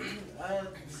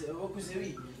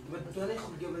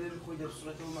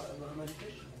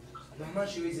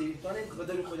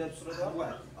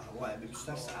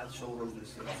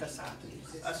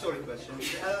 Sorry, question.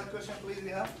 Another question, please,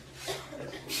 we have?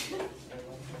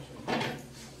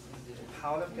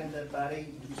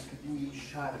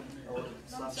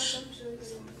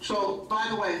 So, by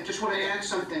the way, just want to add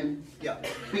something. Yeah.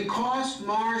 Because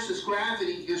Mars's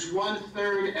gravity is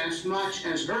 1/3 as much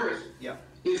as Earth, yeah.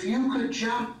 If you could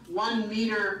jump 1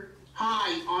 meter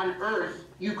high on Earth,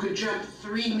 you could jump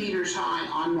 3 meters high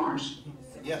on Mars.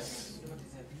 Yes.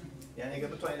 يعني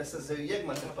قبل توعي لسه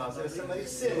يجمع الباز لسه ما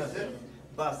يصير مثل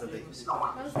باز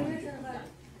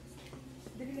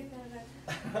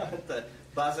ده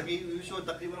بازكي شو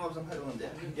تقريبا ما بزم حلوين ده.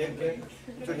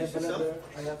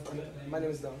 My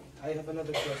name is Don. I have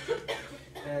another question.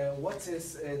 What is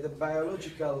the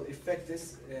biological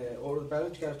effects or the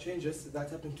biological changes that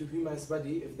happen to humans'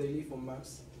 body if they live on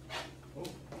Mars? Oh,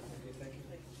 okay, thank you.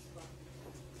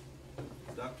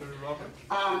 Dr. Robert?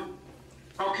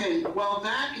 Okay, well,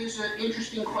 that is an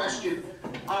interesting question,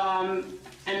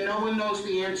 and no one knows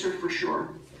the answer for sure.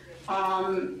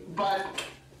 But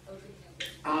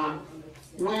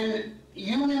when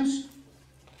humans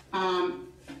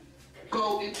go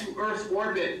into Earth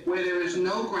orbit where there is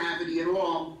no gravity at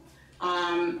all,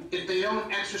 if they don't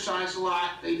exercise a lot,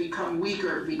 they become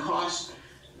weaker because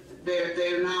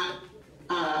they're not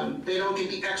they don't get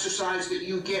the exercise that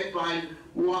you get by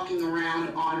walking around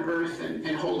on Earth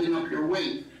and holding up your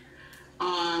weight.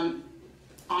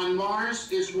 on Mars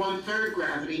is 1/3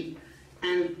 gravity,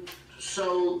 and so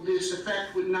this effect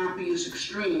would not be as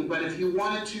extreme. But if you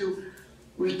wanted to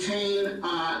retain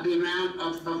the amount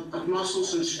of muscles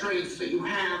and strength that you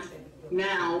have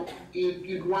now,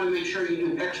 you'd want to make sure you do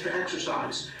extra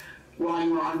exercise while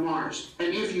you were on Mars. And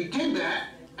if you did that,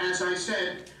 as I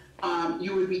said,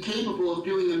 you would be capable of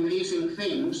doing amazing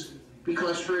things,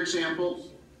 because, for example,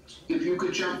 if you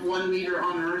could jump 1 meter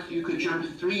on Earth, you could jump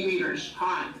 3 meters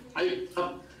high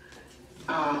up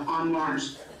on Mars.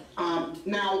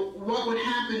 Now, what would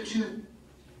happen to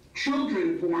children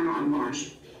born on Mars?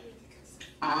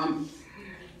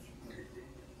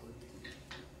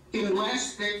 Unless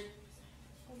they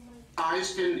eyes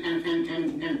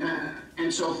and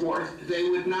so forth, they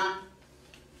would not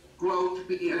grow to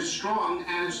be as strong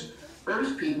as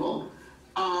Earth people.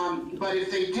 But if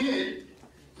they did,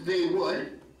 they would.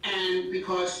 And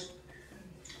because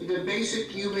the basic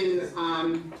human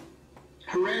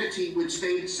heredity would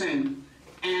stay the same.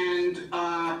 And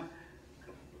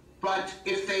but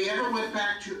if they ever went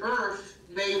back to Earth,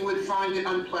 they would find it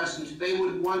unpleasant. They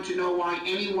would want to know why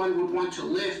anyone would want to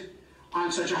live on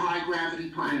such a high gravity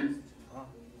planet.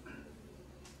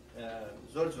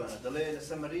 زۆر جوانە دەڵێ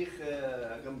لەسەر مەریخ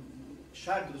ئەگەم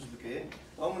شار دروست بکەیت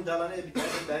ئەو منداڵانەیە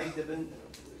بەدایک دەبن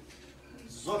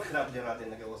زۆر خراپ لێ ڕادێن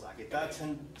لەگەڵ وەزعەکەی تا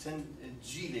چەند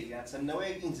جیلێک یان چەند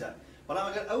نەوەیەک ئینجا بەڵام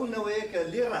ئەگەر ئەو نەوەیە کە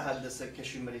لێ ڕاهات لەسەر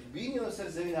کەشی مەریخ بینیەوە سەر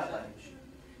زەوی ناتوانێت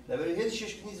لەبەر هێز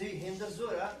شێشکردنی زەوی هێندە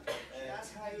زۆرە.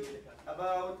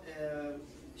 About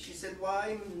she said why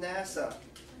NASA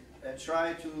try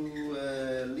to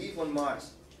live on Mars.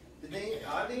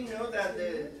 Are they know that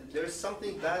there's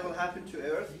something bad will happen to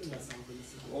Earth,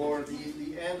 or the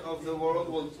end of the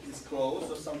world is close,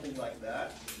 or something like that,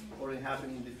 or it happen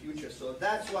in the future? So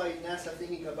that's why NASA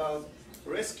thinking about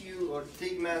rescue or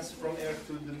take man from Earth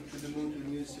to the moon, to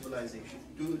new civilization,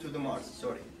 to the Mars.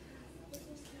 Sorry.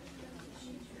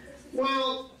 Well,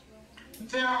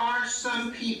 there are some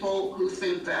people who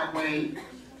think that way,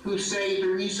 who say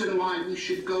the reason why we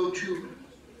should go to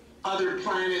other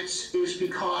planets is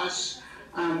because,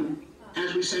 as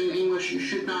we say in English, you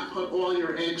should not put all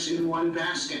your eggs in one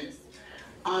basket.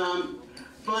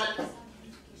 But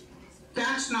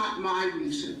that's not my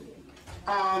reason.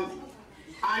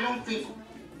 I don't think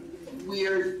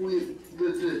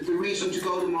the reason to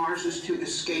go to Mars is to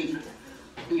escape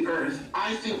the Earth.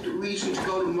 I think the reason to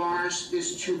go to Mars is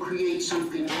to create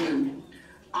something new.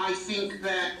 I think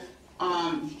that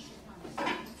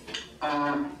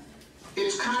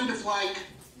it's kind of like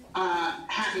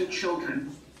having children.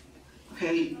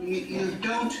 Okay, you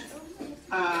don't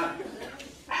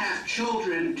have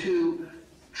children to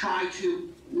try to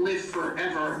live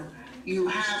forever. You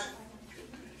have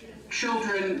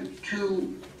children to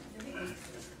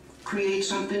create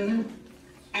something new.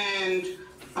 And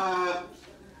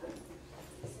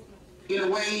in a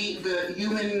way, the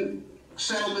human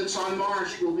settlements on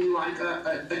Mars will be like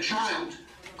a child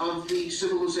of the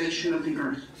civilization of the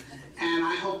Earth. And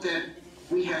I hope that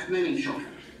we have many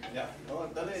children. Yeah.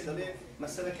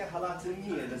 مسألة كحالات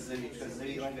النية للزوج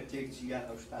كالزوج وعند تيجي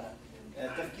أو شتانا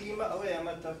تفكيري ما أوي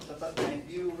أما يعني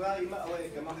بيوغاي ما أوي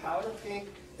كما حاولت كين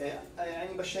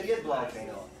يعني بشرية بلاو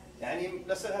كينو يعني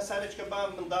لسه هسالج كبا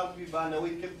من ضرب بيبا نوي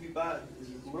كب بيبا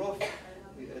مروف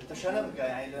تشنبك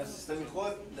يعني السيستم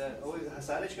يخوض أو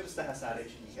هسالج كب هسالج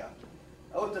ليكا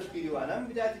أو تفكيري وأنا من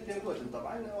بداية التنقل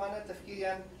طبعا وأنا تفكيري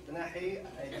يعني ناحية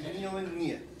النية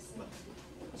والنية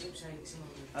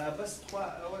بس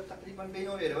هو تقريبا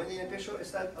بينه وبينه وين بيشو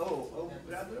استاذ او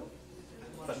برادرو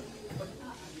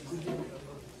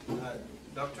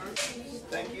Doctor,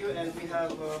 thank you, and we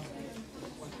have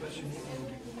one question.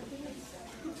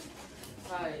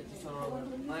 Hi, Dr.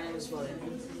 Robert. My name is William.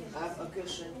 I have a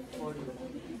question for you.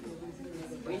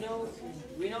 We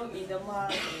know in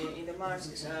the Mars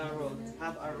is a road,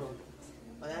 have a road.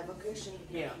 But I have a question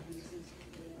here.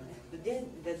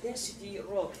 The density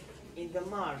rock in the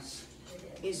Mars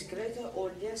is greater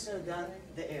or lesser than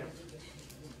the Earth?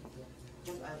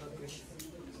 Just I have a question.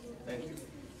 Thank you.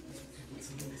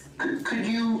 Could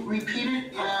you repeat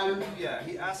it? Yeah,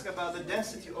 he asked about the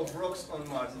density of rocks on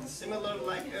Mars. Is it similar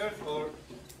like Earth or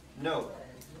no?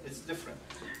 It's different.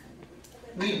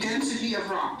 The density of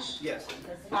rocks? Yes.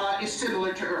 Is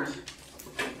similar to Earth.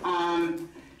 And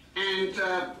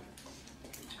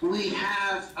we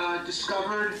have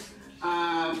discovered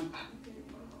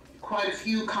quite a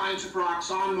few kinds of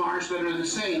rocks on Mars that are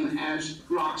the same as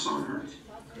rocks on Earth.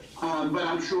 But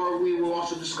I'm sure we will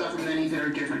also discover many that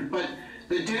are different. But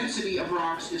the density of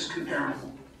rocks is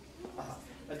comparable.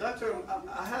 Doctor,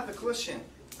 I have a question.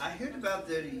 I heard about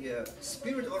the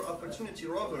Spirit or Opportunity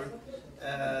rover.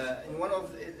 In one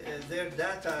of their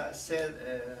data said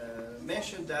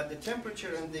mentioned that the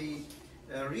temperature in the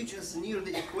regions near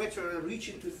the equator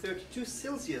reaching to 32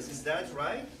 Celsius. Is that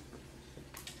right?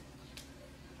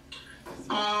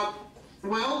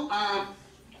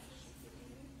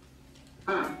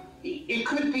 It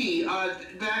could be.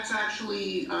 That's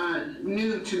actually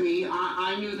new to me.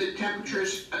 I knew that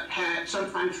temperatures had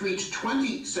sometimes reached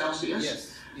 20 Celsius.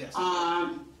 Yes, yes.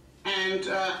 And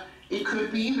it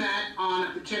could be that on a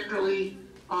particularly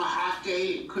hot day,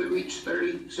 it could reach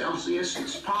 30 Celsius.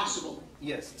 It's possible.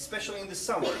 Yes, especially in the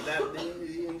summer. That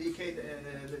they indicate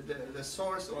the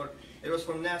source, or it was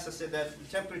from NASA, said that the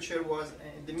temperature was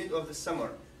in the middle of the summer.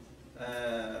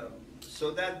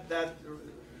 So that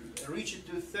reached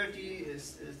to 30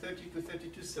 to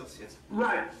 32 Celsius.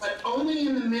 Right, but only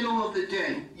in the middle of the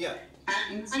day. Yeah.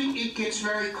 At night, it gets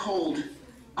very cold.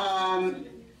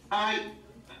 I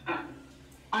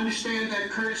understand that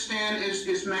Kurdistan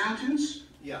is mountains.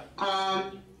 Yeah.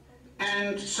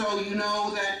 And so you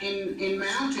know that in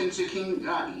mountains, it can,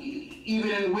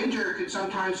 even in winter, it can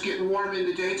sometimes get warm in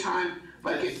the daytime,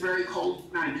 but get very cold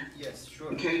at night. Yes,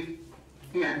 sure. Okay?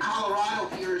 Yeah, Colorado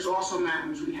here is also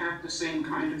mountains. We have the same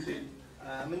kind of thing.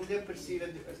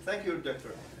 Thank you,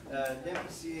 Doctor.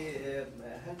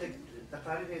 عندك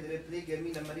تقارير هذا بلاي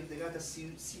جميل لما ريف دقات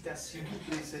السيتا سيبو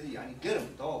بليسري يعني قرم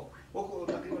طاو وكو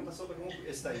تقريبا تصور مو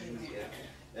استايجولي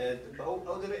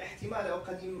أو در احتمال أو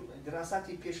قديم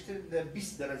دراساتي بيشتر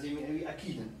 20 درجة مئوية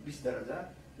أكيدا 20 درجة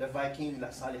لفايكين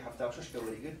لصالح حفتة وشش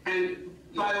كوريجر. And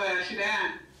by the way, I should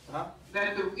add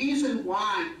that the reason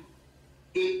why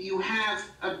you have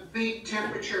a big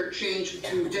temperature change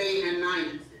between day and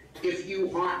night if you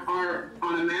are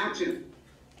on a mountain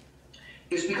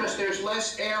is because there's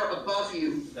less air above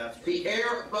you. The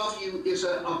air above you is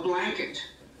a blanket.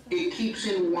 It keeps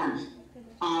in warmth.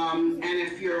 And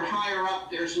if you're higher up,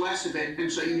 there's less of it,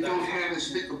 and so you don't have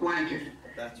as thick a blanket.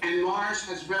 And Mars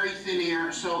has very thin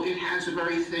air, so it has a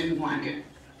very thin blanket.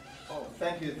 Oh,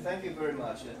 thank you very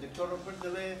much. Dr. Robert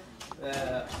Zubrin,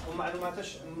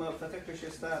 ومعلوماتش ما فتكرش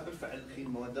استا بالفعل خيل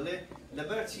مودلي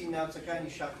لبرتي ناوتكاني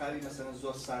شاقاري مثلا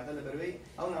زور ساعة لبروي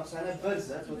أو ناوتانا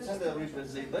برزة وتسند روي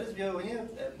برزي برز بيوانيا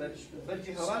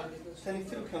برجي هواء ثاني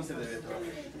ثلو كم سبب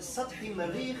السطحي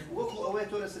مريخ وكو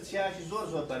أويتو لستياجي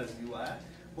زور برز بيوا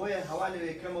بويا هواء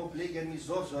اللي كمو بلي جرمي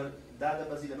زور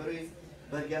دادا بزي لبروي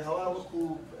برجع هواء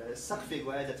وكو سقفي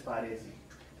وعادة باريزي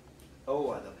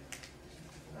أو هذا.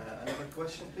 Another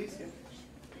question, please.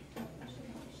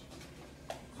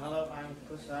 Hello, I'm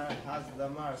Kushar. Has the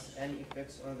Mars any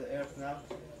effects on the Earth now?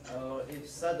 Or if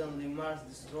suddenly Mars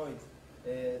destroyed,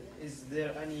 is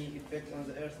there any effect on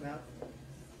the Earth now?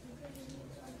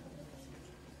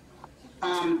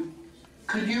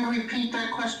 Could you repeat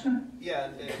that question? Yeah,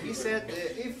 he said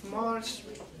if Mars,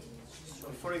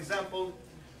 for example,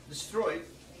 destroyed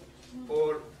or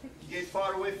get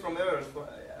far away from Earth,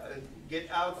 get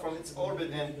out from its orbit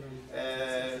and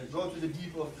go to the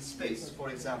deep of the space, for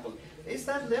example. Is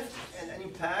that left an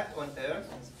impact on Earth?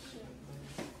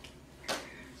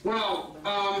 Well,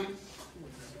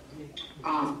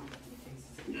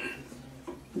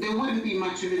 there wouldn't be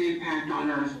much of an impact on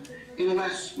Earth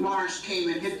unless Mars came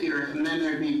and hit the Earth, and then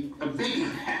there'd be a big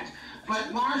impact. But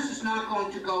Mars is not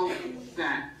going to go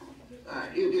that.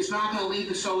 It's not going to leave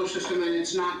the solar system, and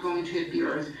it's not going to hit the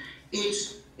Earth.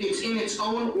 It's in its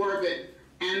own orbit,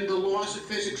 and the laws of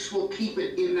physics will keep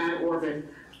it in that orbit,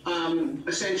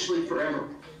 essentially forever.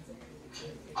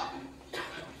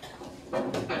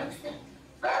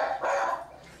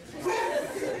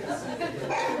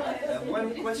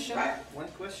 One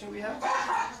question we have.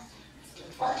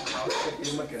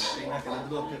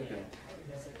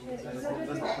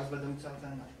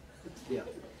 Yeah.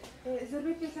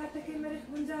 ضروري ساعتك المريخ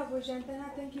بنجابو جانتنا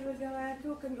تنكي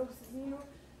وجواتو كم أكسجينو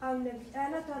أو نبي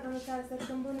أنا طبعا أنا كاسر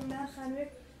كم بون من خانوك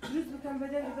جزء بكم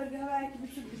بدل برجعوا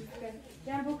بشوف بسكان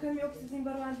يعني بو كم أكسجين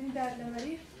بروان دين دار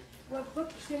المريخ وبك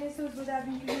شنو يسوي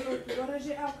بدابين كبير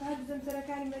ورجع أو كهذا زم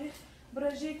سركان المريخ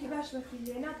برجع كباش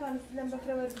بفيلي أنا طبعا لما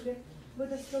بكرة ورد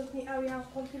بدأ سكوتني أو يعني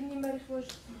قلتني مريخ وش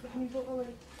بحني بو أول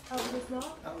أو بسنا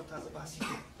أو تازة باسيك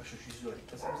بشو شيء زوري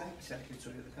بس أنا زين بسألك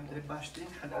السؤال إذا كان دري باشتين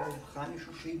حد أول خاني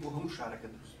شو شيء بوهم شارك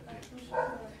الدروس.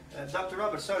 Dr.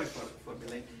 Robert, sorry for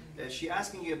delaying. She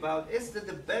asking you about is that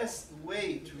the best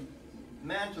way to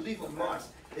man to live on Mars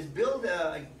is build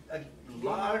a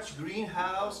large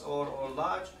greenhouse or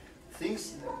large things,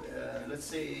 let's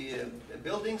say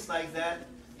buildings like that.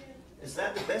 Is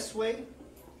that the best way?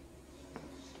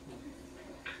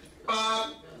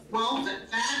 Well,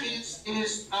 that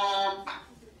is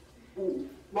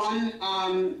one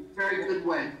very good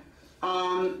way.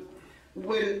 When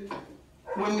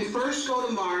we first go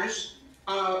to Mars,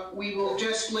 we will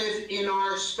just live in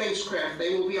our spacecraft.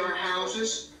 They will be our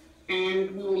houses,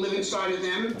 and we will live inside of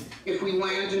them. If we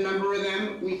land a number of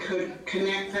them, we could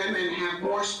connect them and have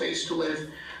more space to live.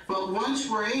 But once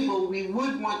we're able, we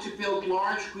would want to build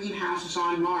large greenhouses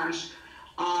on Mars,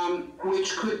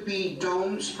 which could be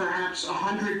domes, perhaps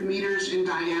 100 meters in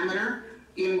diameter,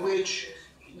 in which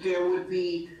there would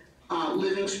be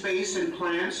living space and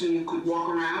plants, and you could walk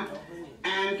around.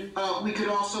 And we could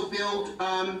also build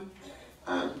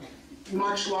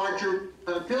much larger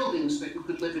buildings that you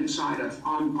could live inside of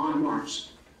on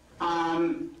Mars.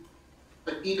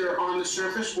 But either on the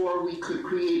surface, or we could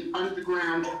create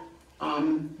underground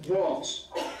walls.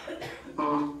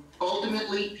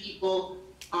 Ultimately, people,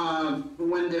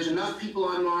 when there's enough people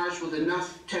on Mars with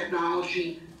enough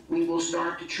technology, we will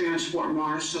start to transform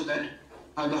Mars so that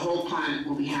the whole planet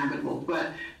will be habitable.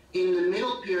 But in the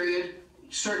middle period,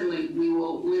 certainly we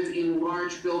will live in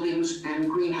large buildings and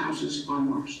greenhouses on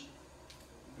Mars.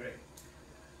 Great.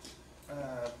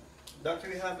 Doctor,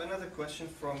 we have another question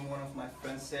from one of my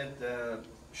friends. Said,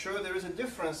 sure, there is a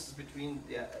difference between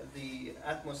the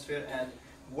atmosphere and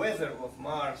weather of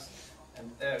Mars and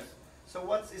Earth. So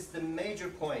what is the major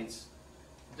points?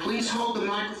 Please hold the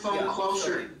microphone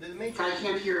closer. I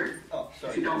can't hear it. Oh,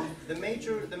 sorry. If you don't. The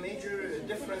major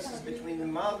differences between the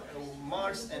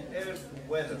Mars and Earth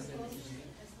weather.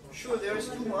 Sure, there is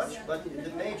too much, but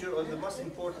the major or the most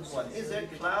important one, is there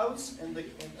clouds in the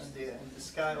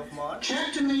sky of Mars?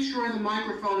 Check to make sure the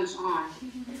microphone is on.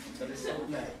 That is so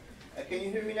bad. Can you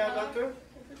hear me now, Doctor?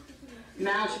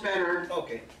 Now it's better.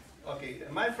 Okay. Okay.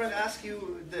 My friend asked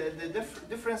you the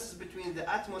differences between the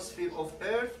atmosphere of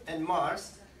Earth and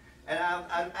Mars, and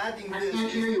I'm adding this. I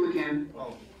can't hear you again.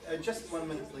 Oh, just 1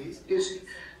 minute, please.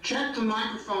 Check the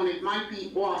microphone. It might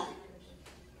be off.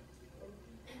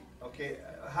 Okay.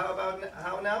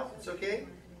 How now? It's okay?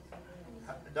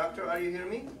 Doctor, are you hearing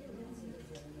me?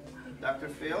 Dr.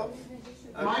 Phil?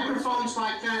 Microphones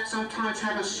like that sometimes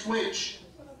have a switch.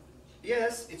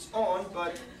 Yes, it's on,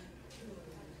 but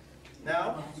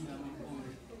now?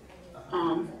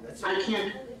 I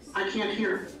can't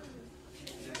hear.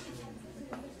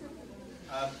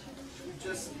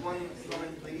 Just 1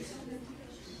 moment, please.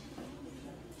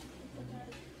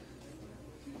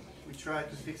 We try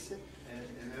to fix it.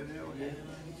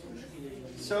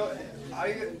 So,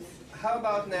 how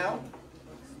about now?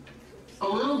 A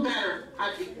little better.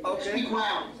 Okay. Speak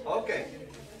loud. Okay.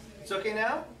 It's okay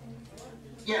now?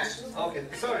 Yes. Okay,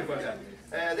 sorry for that.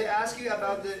 They ask you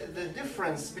about the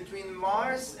difference between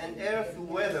Mars and Earth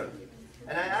weather.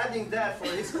 And I'm adding that for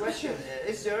this question.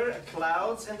 Is there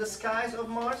clouds in the skies of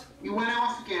Mars? You went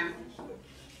off again.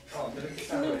 Oh,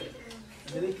 sorry.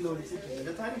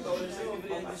 The time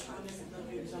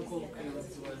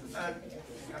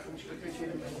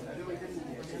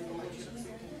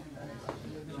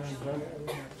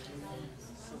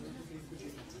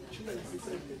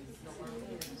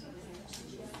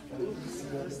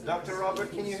Dr.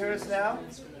 Robert, can you hear us now?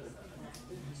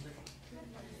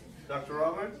 Dr.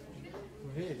 Robert?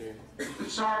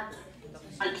 Sorry,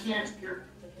 I can't hear.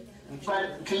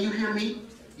 But can you hear me?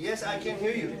 Yes, I can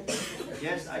hear you.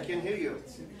 Yes, I can hear you.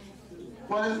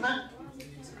 What is that?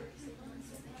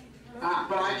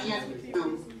 But I can't hear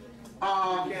you.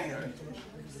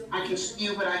 I can see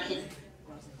you, but I can't.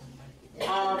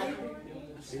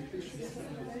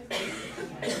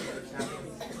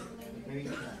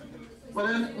 Well,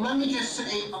 then, let me just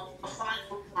say a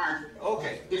final remark.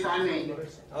 Okay. If I may.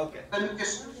 Okay. Let me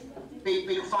just make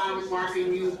a final remark,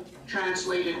 and you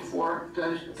translate it for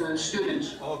the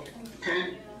students. Okay.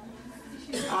 Okay?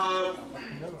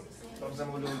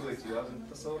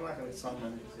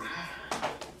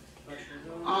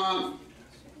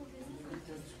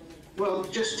 Well,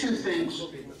 just two things.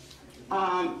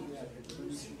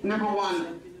 Number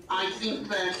one, I think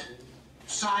that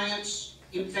science,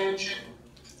 invention,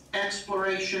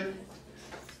 exploration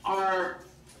are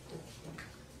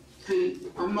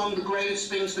among the greatest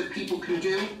things that people can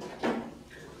do.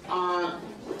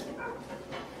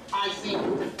 I think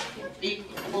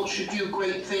people should do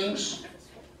great things,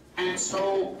 and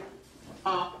so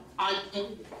I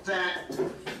think that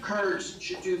Kurds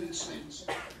should do these things.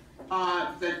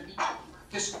 That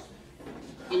just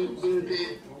in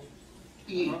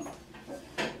the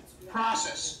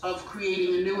process of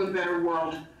creating a new and better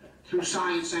world through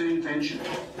science and invention.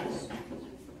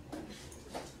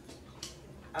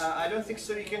 I don't think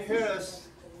so. You can hear us.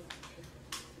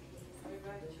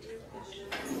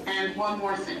 And one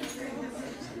more thing,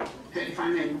 if I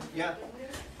may. Yeah.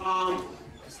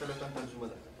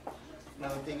 A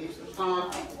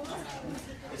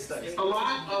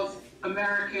lot of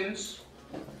Americans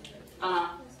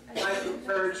like the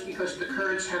Kurds because the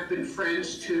Kurds have been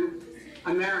friends to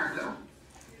America,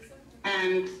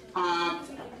 and I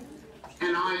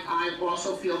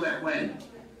also feel that way.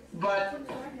 But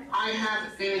I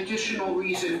have an additional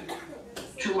reason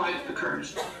to like the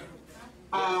Kurds,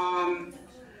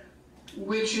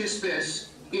 which is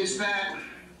this: is that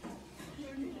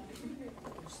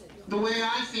the way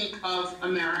I think of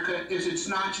America is it's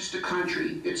not just a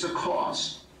country, it's a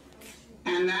cause.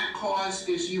 And that cause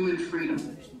is human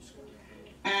freedom.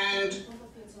 And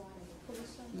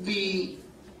the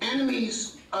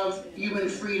enemies of human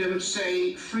freedom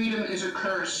say freedom is a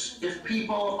curse. If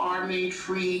people are made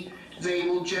free, they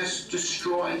will just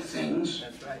destroy things.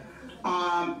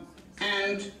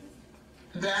 And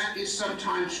that is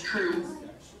sometimes true,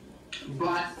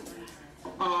 but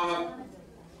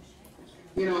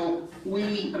you know,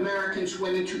 we Americans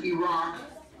went into Iraq,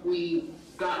 we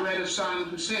got rid of Saddam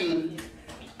Hussein,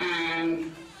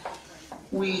 and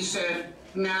we said,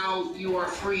 now you are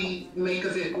free, make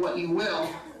of it what you will.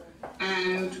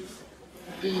 And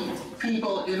the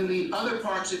people in the other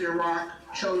parts of Iraq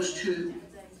chose to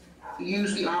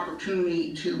use the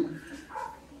opportunity to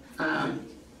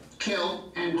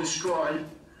kill and destroy.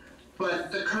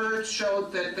 But the Kurds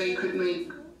showed that they could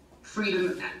make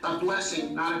freedom a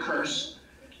blessing, not a curse.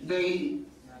 They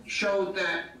showed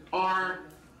that our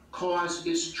cause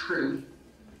is true,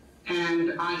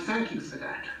 and I thank you for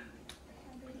that.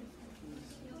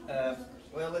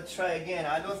 Well, let's try again.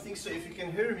 I don't think so. If you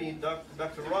can hear me,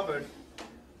 Dr. Robert,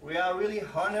 we are really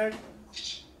honored.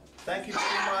 Thank you so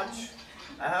much.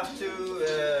 I have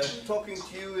to talking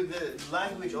to you with the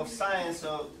language of science,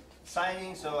 so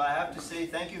signing. So I have to say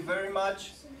thank you very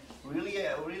much. Really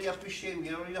appreciate. We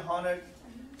are really honored.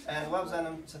 And what was I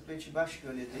saying?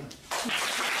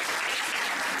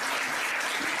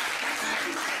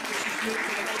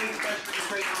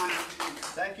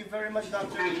 Thank you very much,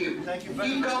 Doctor. Thank you. Thank you very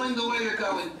much. Keep going the way you're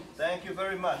going. Thank you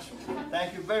very much.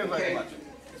 Thank you very, very much.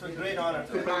 It's a great honor.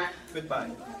 Goodbye.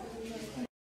 Goodbye.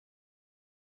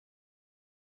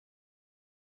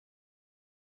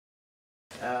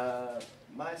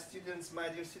 My students, my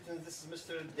dear students, this is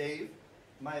Mr. Dave,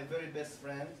 my very best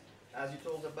friend. As I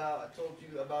told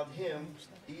you about him,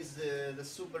 he's the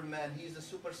Superman, he's the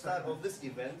superstar of this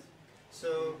event.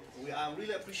 So I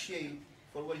really appreciate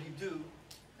for what you do,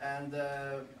 and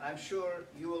I'm sure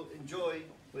you will enjoy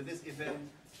with this event.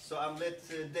 So I'm let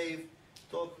Dave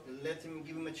talk, let him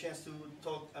give him a chance to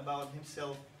talk about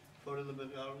himself for a little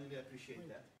bit. I really appreciate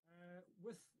that.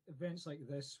 With events like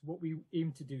this, what we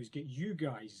aim to do is get you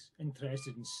guys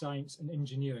interested in science and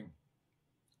engineering.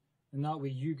 And that way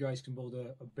you guys can build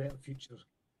a better future.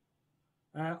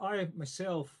 I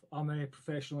myself am a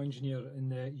professional engineer in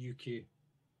the UK.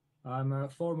 I'm a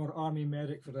former army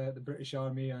medic for the British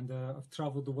Army, and I've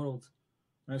travelled the world.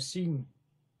 And I've seen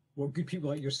what good people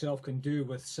like yourself can do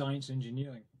with science and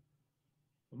engineering.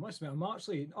 I must admit, I'm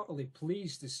actually utterly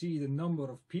pleased to see the number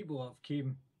of people that have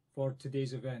came for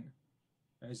today's event.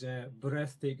 It's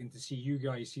breathtaking to see you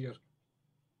guys here.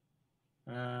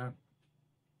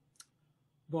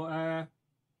 But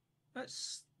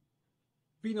it's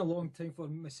been a long time for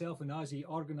myself and Azzy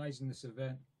organising this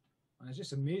event, and it's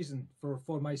just amazing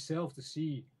for myself to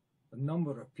see the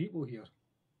number of people here.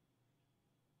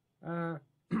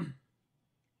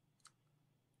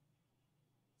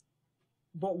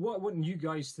 But what I want you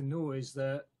guys to know is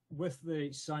that with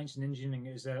the science and engineering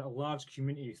is a large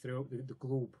community throughout the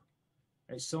globe.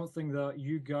 It's something that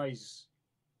you guys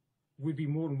would be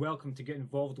more than welcome to get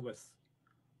involved with.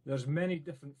 There's many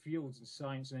different fields in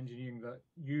science and engineering that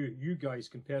you guys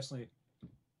can personally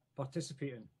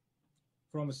participate in,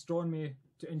 from astronomy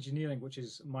to engineering, which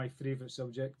is my favourite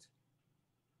subject.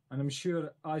 And I'm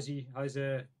sure Azzy has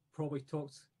probably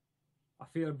talked a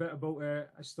fair bit about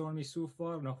astronomy so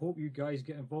far, and I hope you guys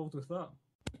get involved with that.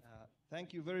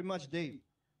 Thank you very much, Dave.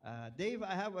 Dave,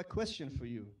 I have a question for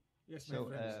you. Yes, my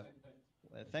friend.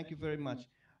 Thank you very much.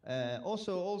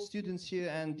 Also, all students here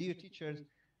and dear teachers,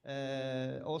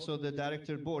 also the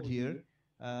director board here,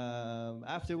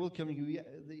 after welcoming you,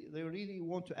 they really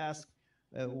want to ask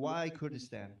why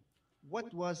Kurdistan?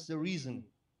 What was the reason?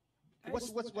 What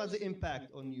was the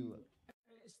impact on you?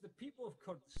 It's the people of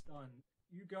Kurdistan.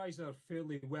 You guys are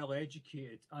fairly well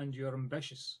educated and you're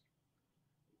ambitious.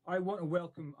 I want to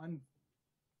welcome, and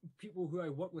people who I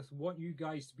work with want you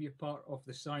guys to be a part of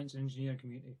the science and engineering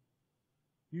community.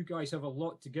 You guys have a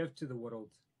lot to give to the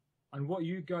world. And what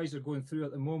you guys are going through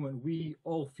at the moment, we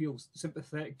all feel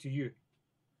sympathetic to you.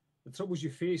 The troubles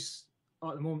you face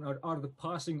at the moment are the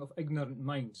passing of ignorant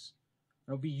minds.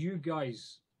 And it'll be you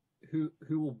guys who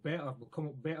will come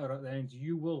up better at the end.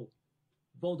 You will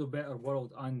build a better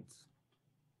world. And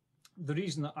the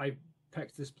reason that I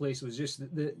picked this place was just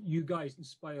that you guys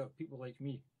inspire people like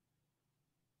me.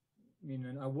 I mean,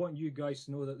 and I want you guys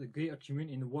to know that the greater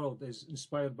community in the world is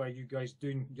inspired by you guys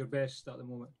doing your best at the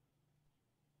moment.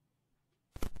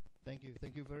 Thank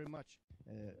you very much.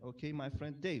 Okay, my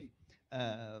friend Dave.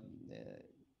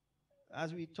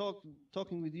 As we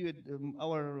talking with you at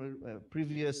our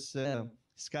previous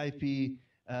Skype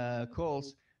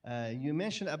calls, you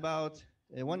mentioned about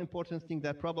one important thing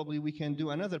that probably we can do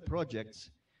another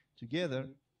project together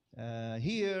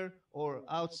here or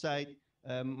outside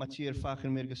Metzger Fakhr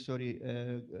Mirgasori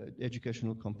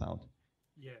educational compound.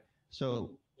 Yeah.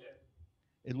 So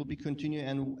it will be continue.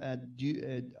 And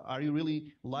are you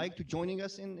really like to joining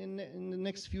us in the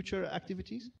next future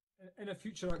activities? In a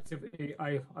future activity,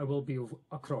 I will be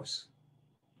across.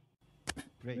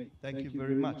 Great, thank you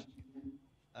very much.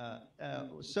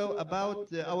 So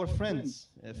about our friends,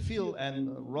 Phil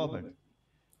and Robert.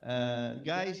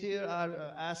 Guys here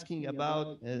are asking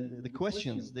about the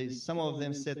questions. Some of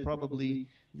them said probably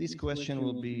this question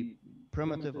will be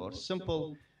primitive or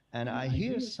simple. And I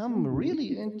hear some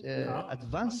really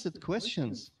advanced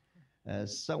questions.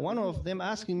 So one of them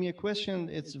asking me a question,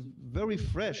 it's very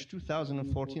fresh,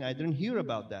 2014. I didn't hear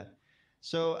about that.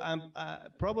 So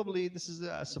probably this is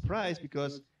a surprise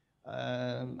because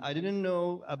I didn't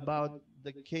know about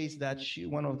the case that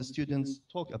one of the students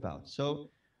talked about. So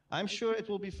I'm sure it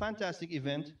will be a fantastic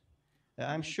event.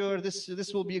 I'm sure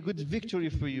this will be a good victory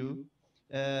for you.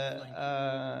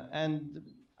 And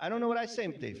I don't know what I say,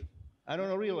 Dave. I don't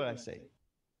know really what I say.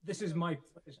 This is my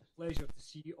pleasure to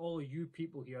see all of you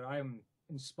people here. I am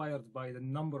inspired by the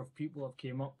number of people that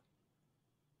came up.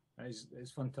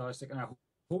 It's fantastic. And I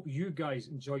hope you guys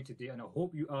enjoy today. And I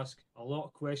hope you ask a lot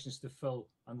of questions to Phil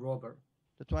and Robert.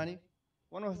 Tatwani,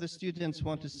 one of the students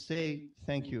want to say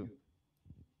thank you.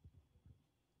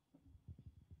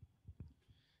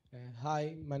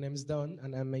 Hi, my name is Don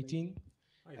and I'm 18.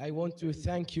 I want to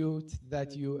thank you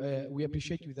that we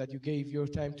appreciate you that you gave your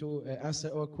time to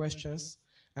answer our questions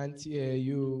and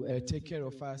you take care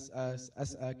of us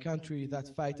as a country that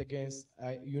fight against,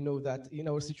 you know that in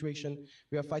our situation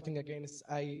we are fighting against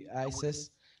ISIS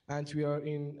and we are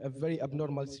in a very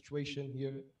abnormal situation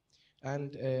here.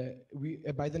 And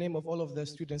by the name of all of the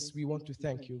students, we want to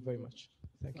thank you very much.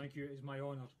 Thank you. It's my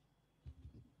honor.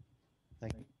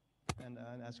 Thank you. And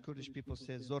as Kurdish people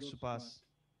say, Zor Supas.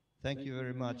 Thank you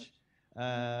very much.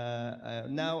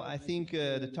 Now I think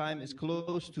the time is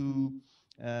close to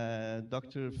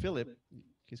Dr. Philip.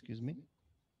 Excuse me.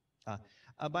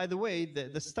 By the way,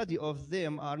 the study of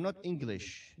them are not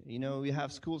English. You know, we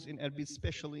have schools in Erbil,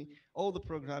 especially all the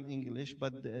program in English,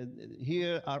 but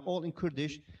here are all in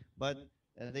Kurdish, but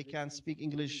they can speak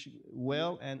English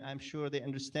well, and I'm sure they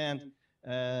understand.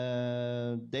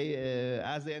 As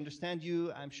they understand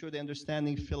you, I'm sure they're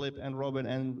understanding Philip and Robert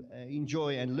and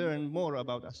enjoy and learn more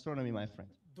about astronomy, my friend.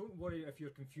 Don't worry if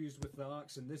you're confused with the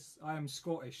accent. I am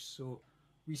Scottish, so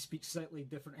we speak slightly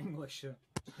different English.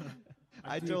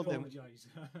 I told them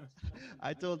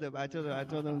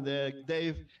that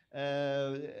Dave,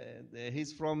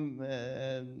 he's from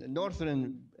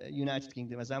northern United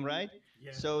Kingdom, as I'm right?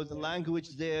 Yeah. So the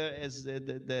language there is,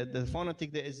 the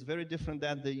phonetic there is very different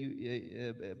than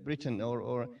the Britain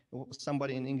or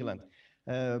somebody in England.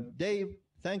 Dave,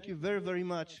 thank you very, very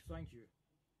much. Thank you.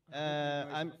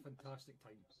 I'm fantastic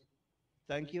time.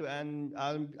 Thank you, and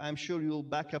I'm sure you'll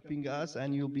back upping us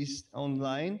and you'll be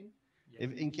online.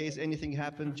 If in case anything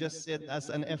happened, just set as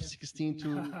an F-16 to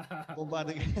bombard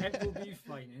again. It will be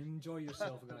fine. Enjoy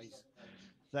yourself, guys.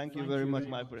 Thank you very much,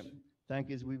 my friend. Thank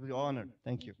you. We will be honored.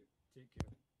 Thank you. Take care.